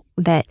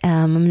that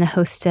I'm going to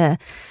host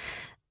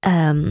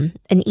an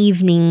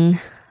evening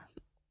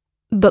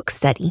book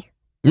study.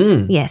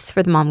 Yes,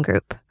 for the mom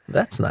group.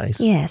 That's nice.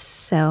 Yes.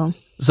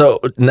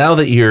 So now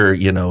that you're,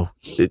 you know,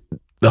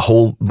 the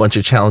whole bunch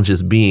of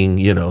challenges being,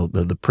 you know,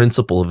 the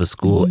principal of a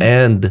school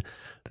and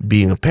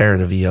being a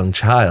parent of a young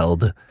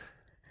child,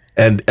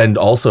 and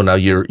also now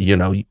you're, you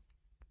know,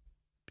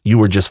 you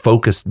were just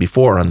focused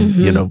before on,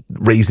 you know,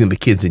 raising the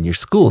kids in your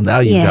school. Now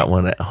you've got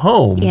one at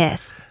home.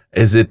 Yes.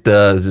 Is it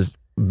a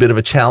bit of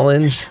a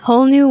challenge?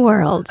 Whole new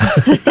world,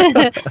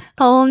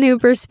 whole new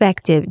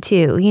perspective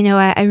too. You know,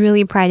 I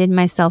really prided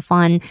myself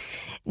on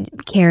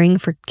caring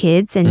for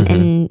kids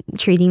and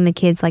treating the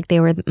kids like they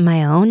were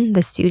my own,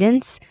 the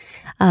students.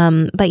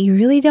 But you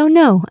really don't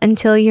know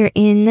until you're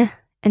in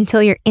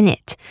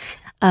it.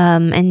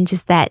 and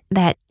just that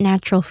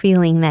natural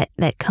feeling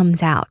that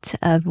comes out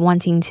of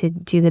wanting to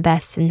do the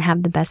best and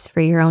have the best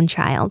for your own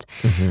child.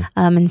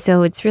 And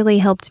so it's really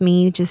helped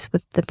me just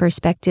with the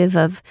perspective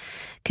of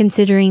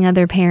considering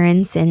other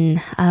parents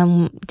and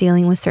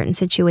dealing with certain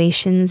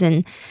situations.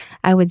 And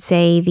I would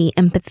say the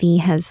empathy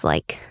has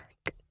like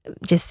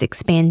just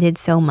expanded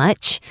so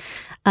much.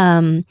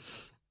 I'm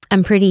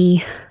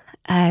pretty,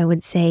 I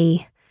would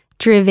say,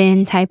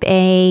 driven, type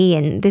A,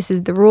 and this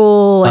is the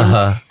rule.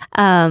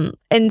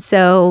 And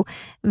so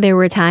there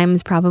were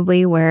times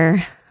probably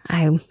where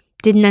I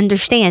didn't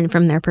understand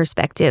from their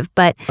perspective,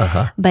 but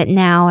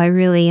now I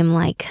really am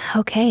like,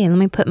 okay, let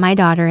me put my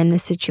daughter in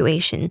this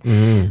situation,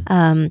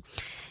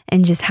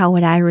 and just how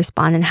would I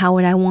respond and how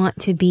would I want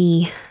to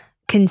be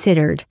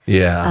considered?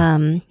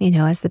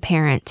 As the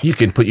parent, you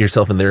can put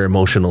yourself in their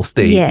emotional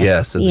state,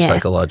 and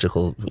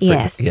psychological.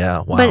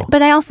 Wow.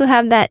 But I also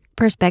have that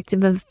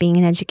perspective of being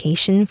in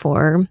education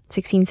for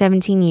 16,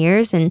 17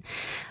 years, and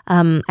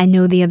I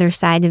know the other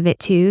side of it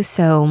too.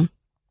 So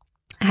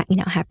I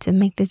have to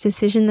make the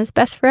decision that's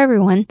best for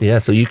everyone. Yeah,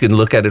 so you can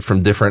look at it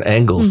from different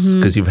angles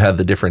because you've had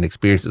the different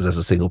experiences as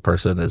a single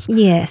person, as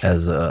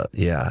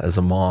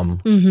a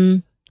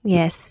mom.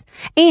 Yes.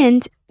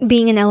 And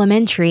being in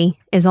elementary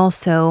is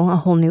also a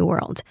whole new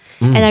world.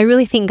 And I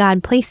really think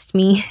God placed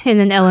me in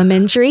an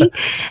elementary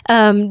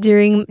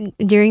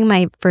during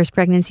my first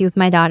pregnancy with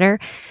my daughter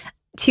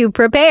to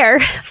prepare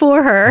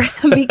for her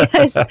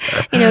because,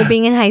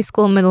 being in high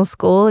school, middle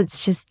school,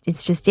 it's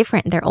just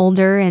different. They're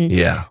older and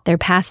they're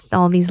past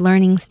all these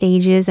learning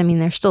stages. I mean,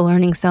 they're still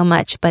learning so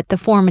much, but the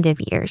formative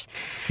years.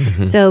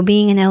 So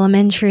being in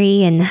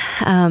elementary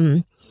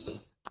and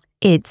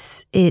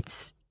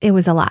it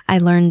was a lot. I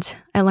learned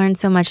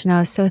so much, and I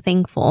was so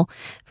thankful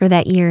for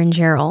that year in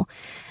Gerald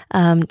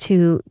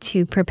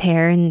to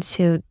prepare and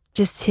to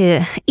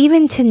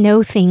even to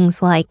know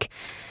things like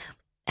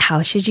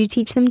how should you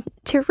teach them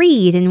to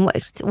read and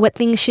what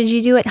things should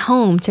you do at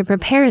home to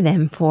prepare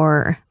them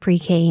for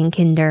pre-K and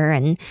kinder,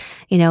 and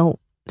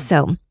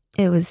so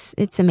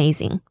it's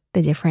amazing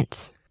the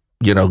difference.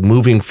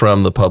 Moving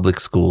from the public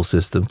school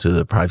system to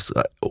the private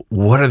school,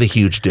 what are the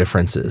huge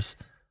differences?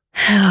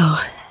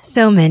 Oh,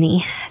 so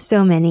many.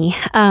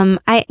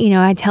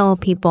 I tell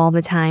people all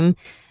the time,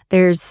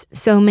 there's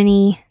so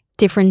many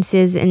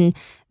differences, and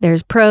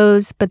there's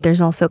pros, but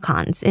there's also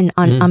cons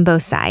on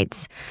both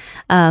sides.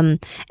 And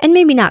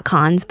maybe not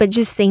cons, but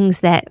just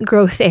things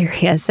growth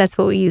areas. That's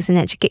what we use in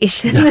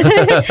education,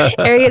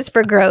 areas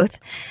for growth.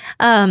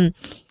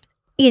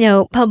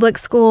 Public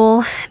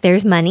school,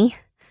 there's money,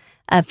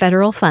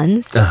 federal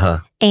funds,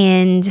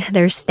 and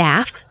there's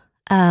staff.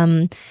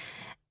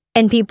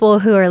 And people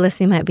who are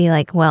listening might be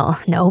like, well,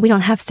 no, we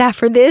don't have staff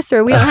for this,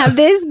 or we don't have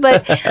this,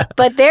 but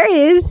there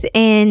is.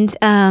 And,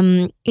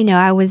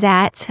 I was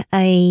at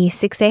a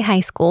 6A high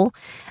school.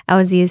 I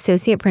was the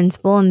associate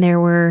principal, and there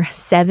were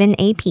 7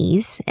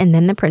 APs and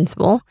then the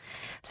principal.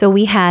 So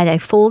we had a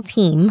full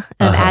team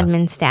of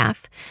admin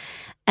staff.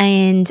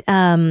 And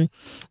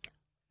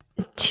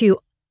to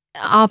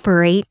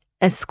operate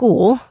a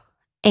school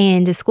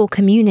and a school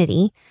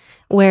community,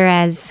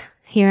 whereas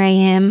here I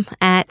am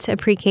at a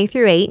pre-K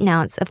through 8.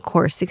 Now it's, of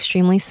course,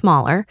 extremely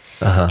smaller,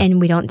 and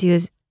we don't do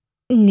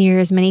near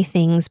as many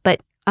things, but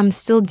I'm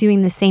still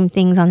doing the same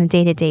things on a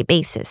day-to-day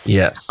basis.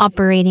 Yes.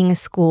 Operating a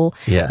school,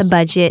 the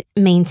budget,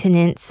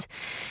 maintenance,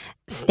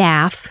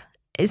 staff,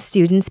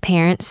 students,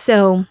 parents.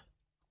 So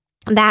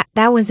that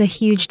was a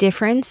huge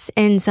difference,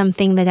 and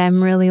something that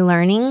I'm really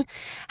learning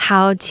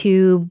how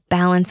to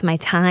balance my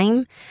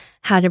time,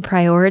 how to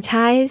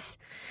prioritize,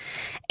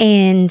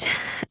 and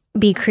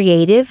be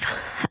creative.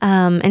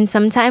 And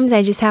sometimes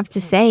I just have to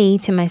say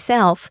to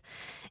myself,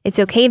 it's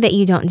okay that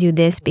you don't do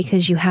this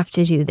because you have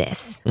to do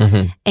this.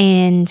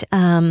 And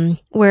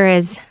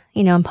whereas,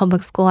 in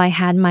public school, I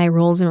had my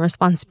roles and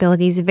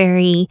responsibilities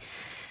very,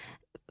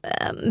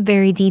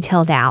 very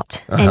detailed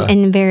out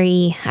and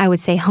very, I would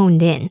say,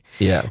 honed in.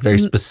 Yeah, very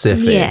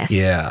specific. Yes.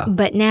 Yeah.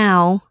 But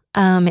now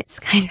it's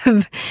kind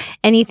of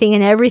anything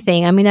and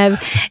everything. I mean, I've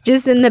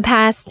just in the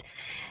past,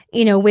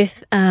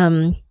 with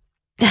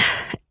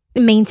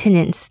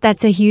maintenance,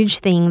 that's a huge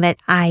thing that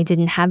I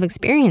didn't have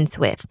experience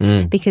with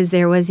because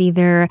there was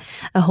either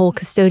a whole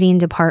custodian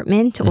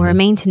department or a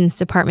maintenance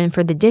department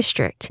for the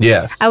district.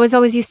 Yes. I was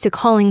always used to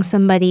calling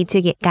somebody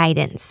to get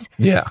guidance.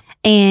 Yeah.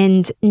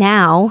 And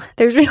now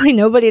there's really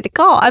nobody to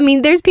call. I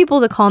mean, there's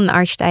people to call in the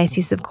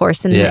Archdiocese, of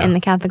course, in the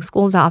Catholic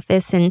schools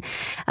office. And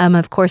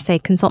of course, I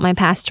consult my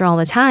pastor all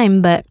the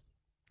time. But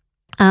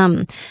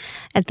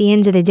at the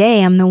end of the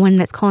day, I'm the one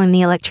that's calling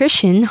the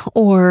electrician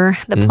or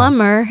the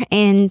plumber,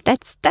 and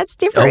that's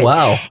different. Oh,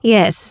 wow.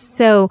 Yes.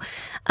 So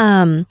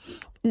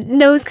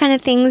those kind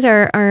of things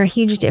are a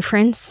huge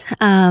difference.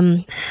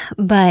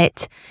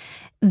 But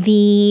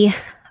the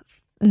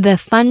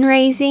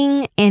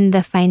fundraising and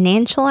the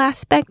financial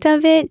aspect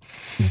of it,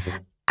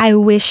 I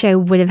wish I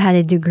would have had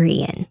a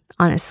degree in,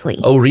 honestly.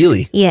 Oh,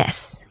 really?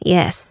 Yes.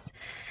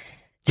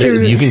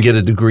 You can get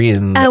a degree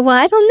in... well,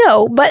 I don't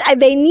know, but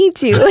they need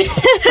to.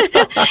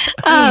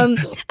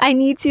 I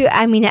need to.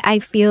 I mean, I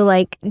feel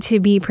like to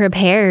be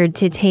prepared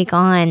to take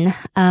on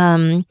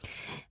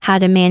how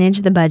to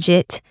manage the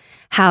budget,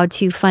 how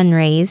to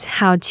fundraise,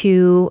 how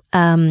to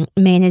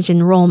manage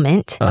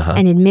enrollment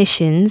and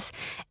admissions.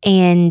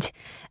 And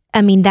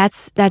I mean,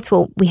 that's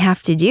what we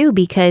have to do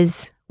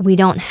because we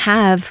don't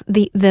have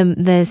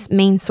the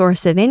main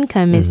source of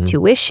income is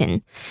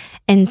tuition.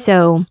 And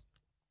so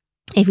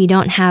if you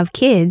don't have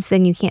kids,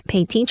 then you can't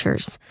pay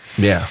teachers.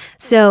 Yeah.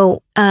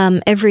 So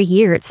every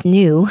year it's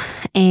new,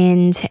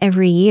 and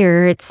every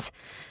year it's,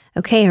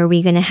 okay, are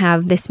we going to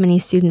have this many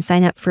students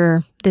sign up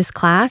for this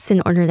class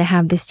in order to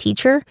have this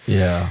teacher?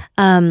 Yeah.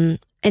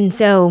 And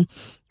so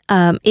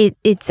I'm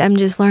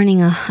just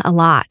learning a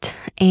lot,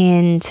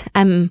 and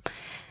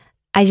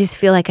I just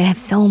feel like I have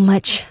so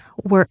much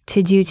work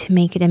to do to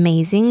make it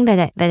amazing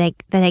that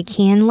I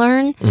can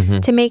learn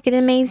to make it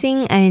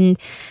amazing. And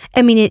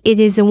I mean, it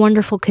is a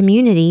wonderful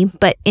community,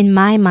 but in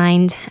my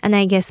mind, and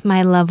I guess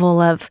my level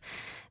of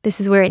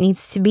this is where it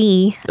needs to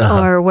be,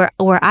 or where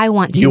I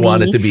want to be. You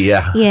want it to be,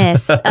 yeah.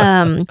 Yes.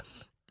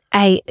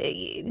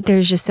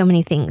 There's just so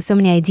many things, so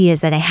many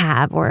ideas that I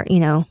have, or,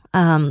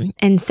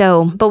 and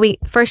so, but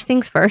first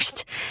things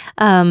first.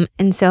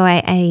 And so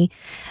I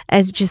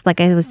as just like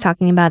I was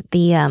talking about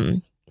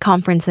the,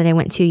 conference that I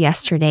went to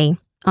yesterday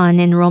on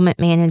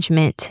enrollment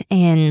management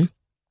and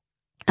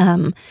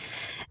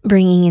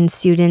bringing in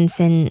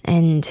students,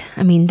 and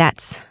I mean,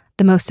 that's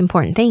the most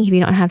important thing. If you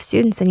don't have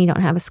students, then you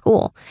don't have a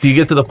school. Do you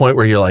get to the point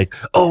where you're like,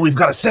 oh, we've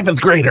got a 7th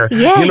grader?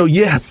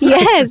 Yes.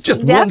 Yes.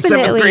 Just definitely.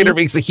 one 7th grader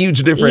makes a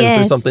huge difference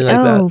or something like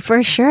that. Oh,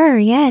 for sure.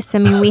 Yes. I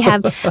mean,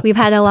 we've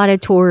had a lot of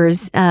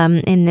tours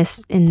in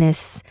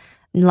this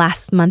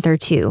last month or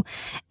two,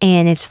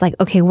 and it's like,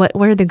 okay, what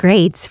are the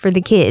grades for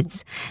the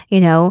kids,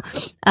 and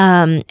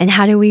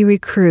how do we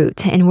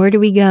recruit, and where do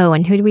we go,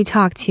 and who do we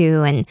talk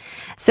to? And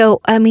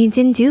so I mean,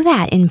 didn't do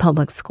that in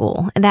public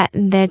school.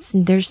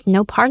 There's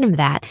no part of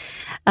that,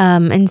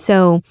 and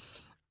so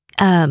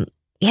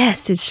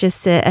yes, it's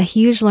just a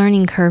huge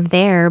learning curve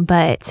there,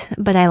 but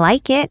I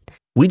like it.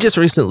 We just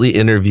recently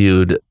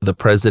interviewed the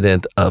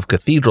president of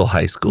Cathedral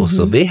High School.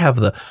 So they have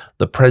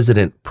the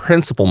president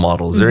principal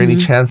model. Is there any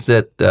chance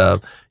that,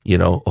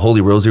 Holy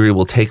Rosary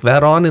will take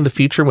that on in the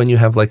future when you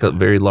have like a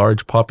very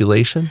large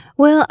population?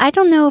 Well, I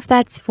don't know if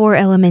that's for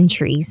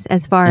elementaries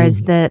as far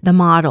as the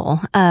model.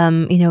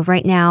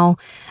 Right now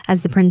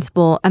as the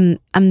principal, I'm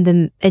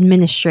the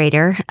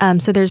administrator.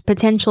 So there's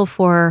potential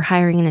for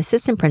hiring an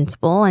assistant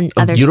principal and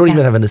other You don't staff.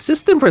 even have an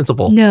assistant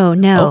principal? No.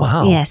 Oh,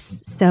 wow.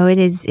 Yes. So it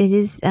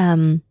is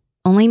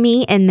only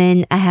me, and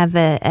then I have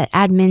an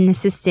admin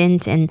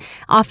assistant and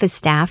office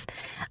staff.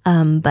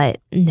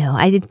 But no,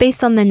 it's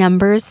based on the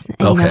numbers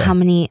and how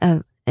many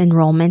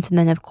enrollments, and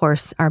then of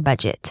course our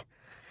budget.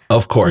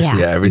 Of course,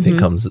 yeah. Everything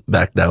comes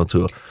back down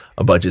to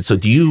a budget. So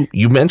do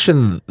you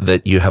mentioned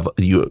that you have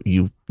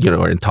you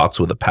are in talks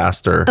with a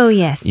pastor? Oh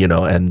yes.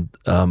 And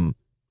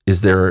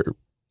is there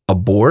a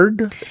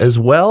board as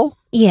well?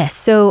 Yes.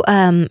 So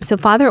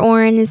Father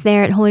Oren is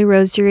there at Holy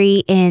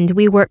Rosary, and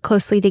we work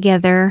closely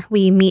together.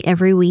 We meet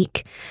every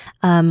week.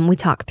 We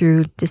talk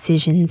through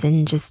decisions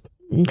and just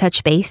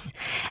touch base.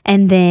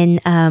 And then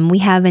we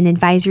have an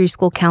advisory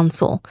school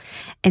council.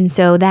 And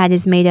so that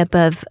is made up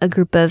of a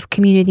group of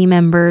community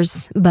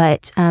members,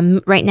 but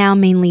right now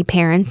mainly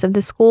parents of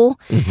the school.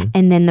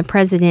 And then the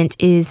president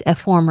is a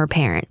former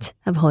parent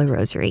of Holy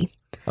Rosary.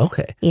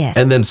 Okay. Yes.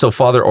 And then so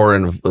Father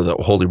Oren of the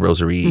Holy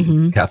Rosary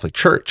Catholic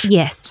Church.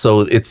 Yes.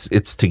 So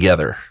it's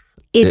together.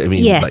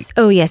 Yes.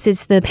 Yes,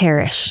 it's the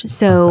parish.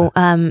 So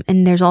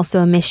and there's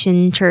also a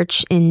mission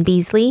church in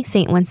Beasley,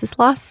 St.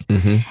 Wenceslas,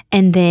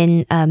 and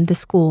then the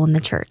school and the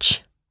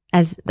church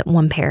as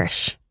one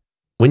parish.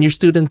 When your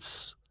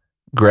students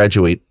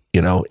graduate,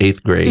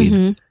 8th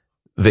grade,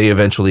 they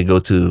eventually go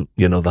to,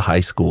 the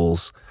high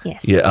schools.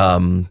 Yes. Yeah.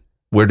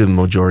 Where do the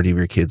majority of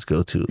your kids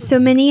go to? So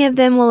many of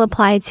them will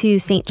apply to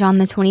St. John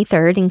the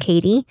 23rd in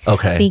Katy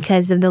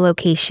because of the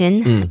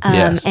location.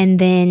 Yes. And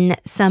then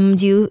some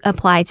do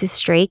apply to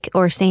Strake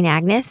or St.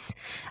 Agnes.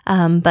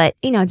 But,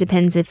 it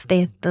depends if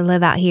they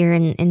live out here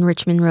in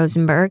Richmond,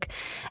 Rosenberg.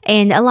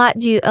 And a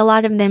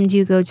lot of them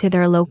do go to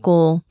their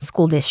local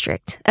school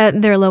district,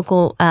 their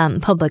local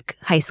public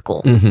high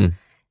school.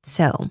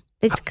 So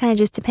it kind of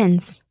just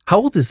depends. How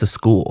old is the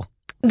school?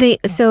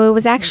 So it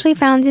was actually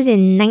founded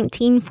in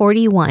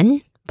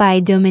 1941 by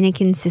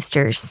Dominican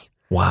sisters.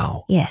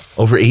 Wow. Yes.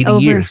 Over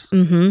 80 years.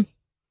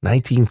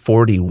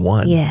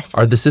 1941. Yes.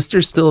 Are the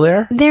sisters still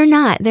there? They're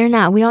not.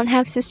 We don't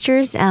have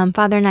sisters.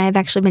 Father and I have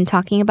actually been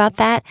talking about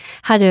that,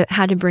 how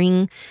to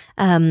bring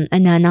a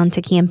nun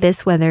onto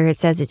campus, whether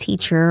it's as a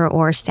teacher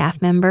or a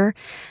staff member.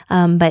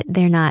 But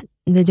they're not.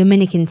 The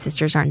Dominican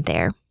sisters aren't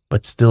there.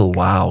 But still,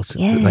 wow.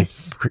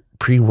 Yes. Like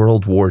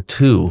pre-World War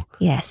II.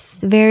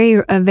 Yes. A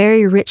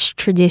very rich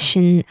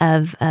tradition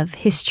of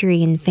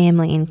history and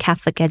family and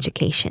Catholic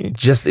education.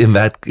 Just in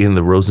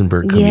the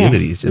Rosenberg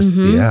communities. Yes.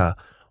 Yeah.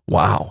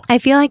 Wow. I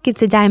feel like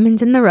it's a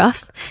diamond in the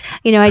rough.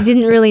 I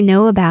didn't really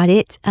know about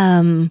it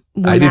when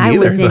I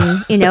was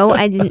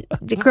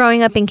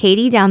growing up in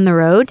Katy down the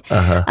road.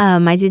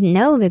 I didn't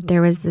know that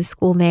there was this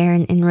school there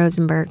in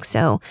Rosenberg.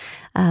 So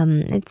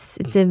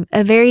it's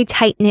a very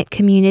tight-knit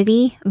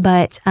community,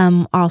 but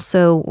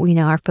also,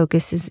 our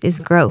focus is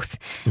growth.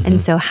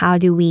 And so how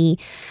do we...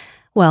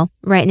 Well,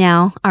 right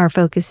now, our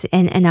focus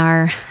and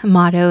our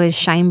motto is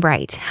shine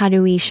bright. How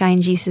do we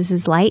shine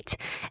Jesus's light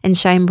and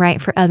shine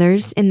bright for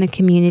others in the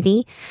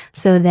community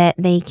so that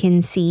they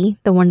can see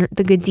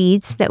the good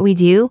deeds that we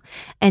do,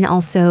 and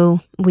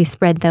also we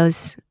spread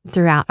those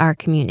throughout our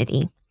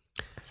community.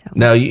 So.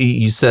 Now,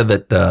 you said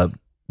that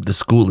the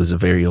school is a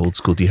very old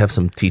school. Do you have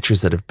some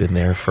teachers that have been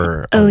there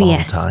for a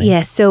long time?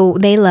 Yes. So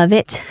they love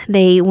it.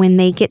 When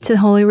they get to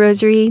Holy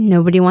Rosary,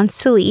 nobody wants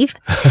to leave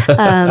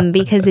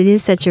because it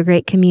is such a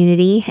great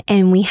community.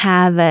 And we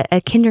have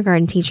a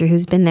kindergarten teacher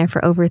who's been there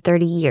for over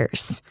 30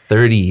 years.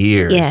 30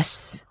 years?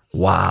 Yes.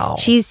 Wow.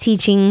 She's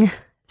teaching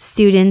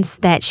students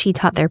that she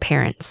taught their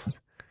parents.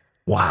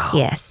 Wow.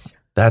 Yes.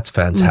 That's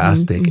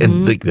fantastic.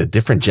 And the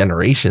different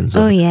generations.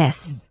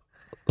 Yes.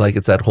 Like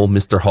it's that whole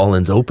Mr.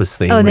 Holland's Opus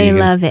thing. Oh, they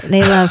love it.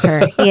 They love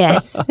her.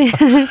 Yes.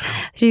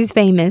 She's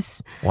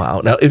famous.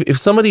 Wow. Now, if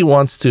somebody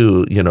wants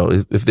to,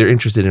 if they're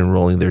interested in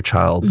enrolling their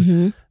child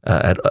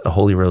at a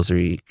Holy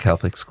Rosary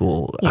Catholic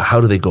school, how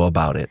do they go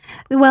about it?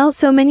 Well,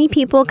 so many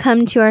people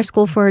come to our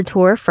school for a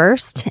tour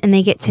first, and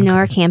they get to know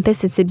our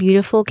campus. It's a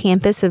beautiful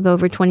campus of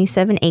over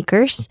 27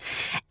 acres.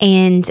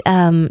 And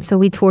so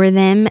we tour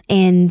them,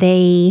 and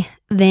they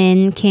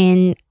then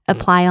can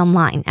apply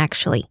online,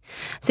 actually.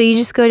 So you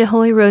just go to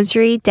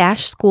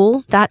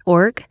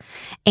holyrosary-school.org,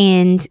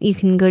 and you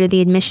can go to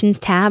the admissions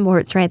tab, or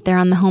it's right there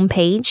on the home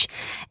page,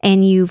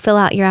 and you fill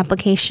out your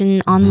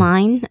application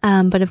online.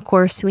 But of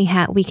course, we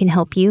can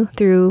help you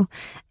through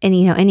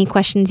any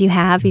questions you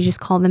have. You just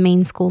call the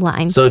main school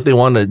line. So if they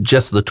want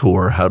just the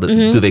tour,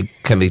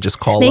 can they just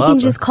call up? They can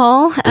just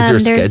call.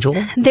 Is there a schedule?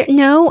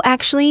 No,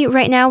 actually,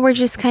 right now we're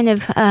just kind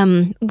of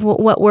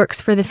what works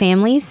for the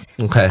families.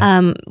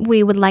 Okay.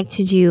 We would like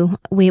to do.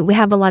 We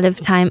have a lot of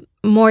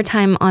more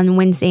time on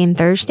Wednesday and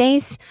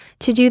Thursdays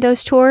to do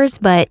those tours.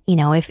 But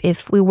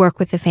if we work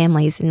with the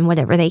families and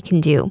whatever they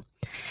can do.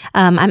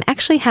 I'm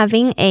actually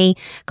having a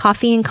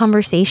coffee and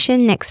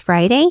conversation next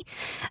Friday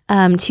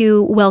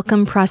to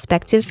welcome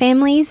prospective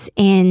families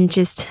and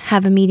just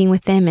have a meeting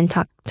with them and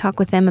talk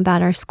with them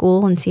about our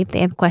school and see if they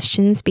have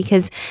questions,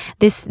 because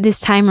this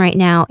time right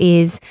now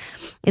is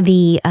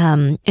the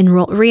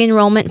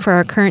re-enrollment for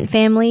our current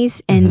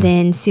families, and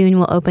then soon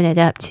we'll open it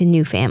up to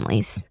new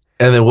families.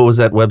 And then what was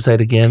that website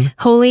again?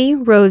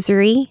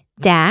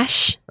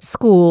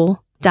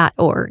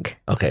 holyrosary-school.org.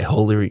 Okay,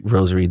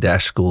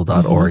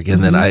 holyrosary-school.org.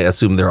 And then I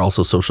assume there are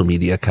also social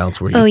media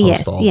accounts where you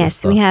post all this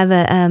stuff. We have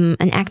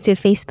an active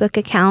Facebook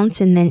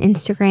account and then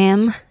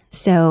Instagram.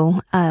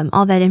 So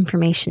all that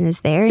information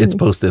is there. It's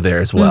posted there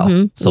as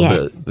well. So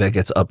that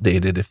gets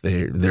updated if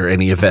there are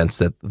any events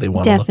that they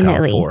want to look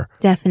out for.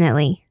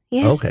 Definitely.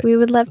 Yes, okay. We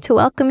would love to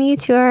welcome you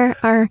to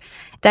our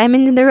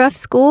Diamond in the Rough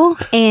school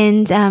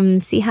and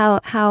see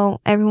how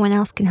everyone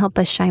else can help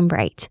us shine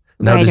bright.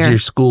 Now, does your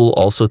school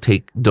also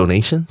take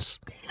donations?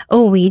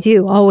 Oh, we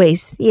do,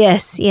 always.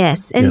 Yes.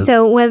 And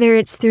so whether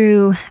it's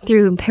through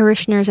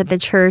parishioners at the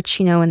church,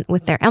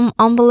 with their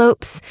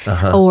envelopes,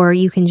 or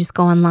you can just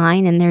go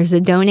online and there's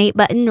a donate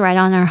button right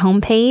on our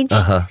homepage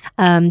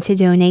to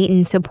donate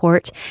and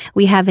support.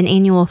 We have an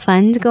annual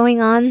fund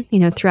going on,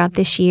 throughout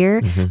this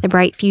year, the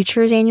Bright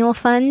Futures Annual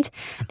Fund.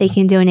 They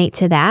can donate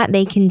to that.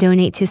 They can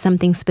donate to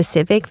something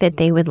specific that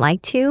they would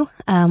like to,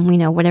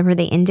 whatever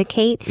they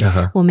indicate.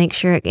 We'll make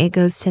sure it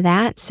goes to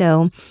that.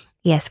 So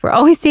yes, we're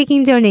always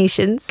taking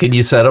donations. Can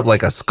you set up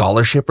like a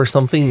scholarship or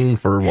something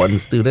for one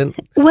student?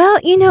 Well,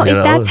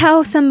 if that's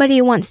how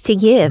somebody wants to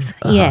give,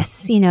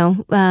 yes, we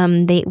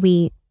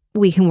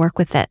can work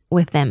with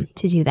them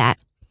to do that.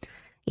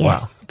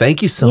 Yes. Wow.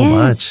 Thank you so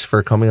much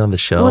for coming on the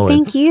show. Well,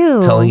 thank you.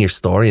 Telling your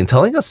story and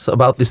telling us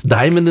about this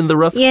Diamond in the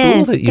Rough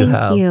school that you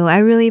have. Thank you. I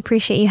really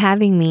appreciate you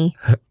having me.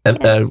 And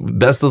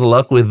best of the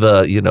luck with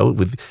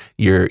with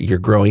your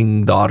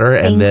growing daughter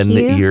and then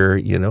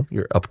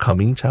your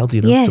upcoming child. Do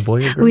you know if it's a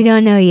boy or girl? We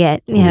don't know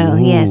yet.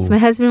 Yes. My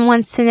husband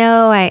wants to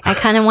know. I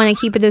kind of want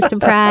to keep it a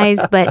surprise,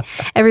 but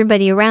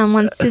everybody around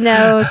wants to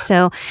know.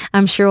 So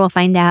I'm sure we'll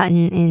find out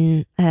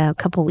in a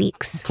couple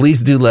weeks.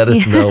 Please do let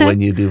us know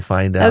when you do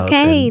find out.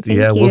 Okay.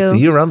 And, we'll see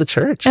you around the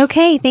church.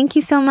 Okay. Thank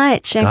you so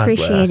much. I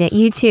appreciate it.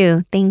 You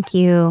too. Thank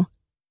you.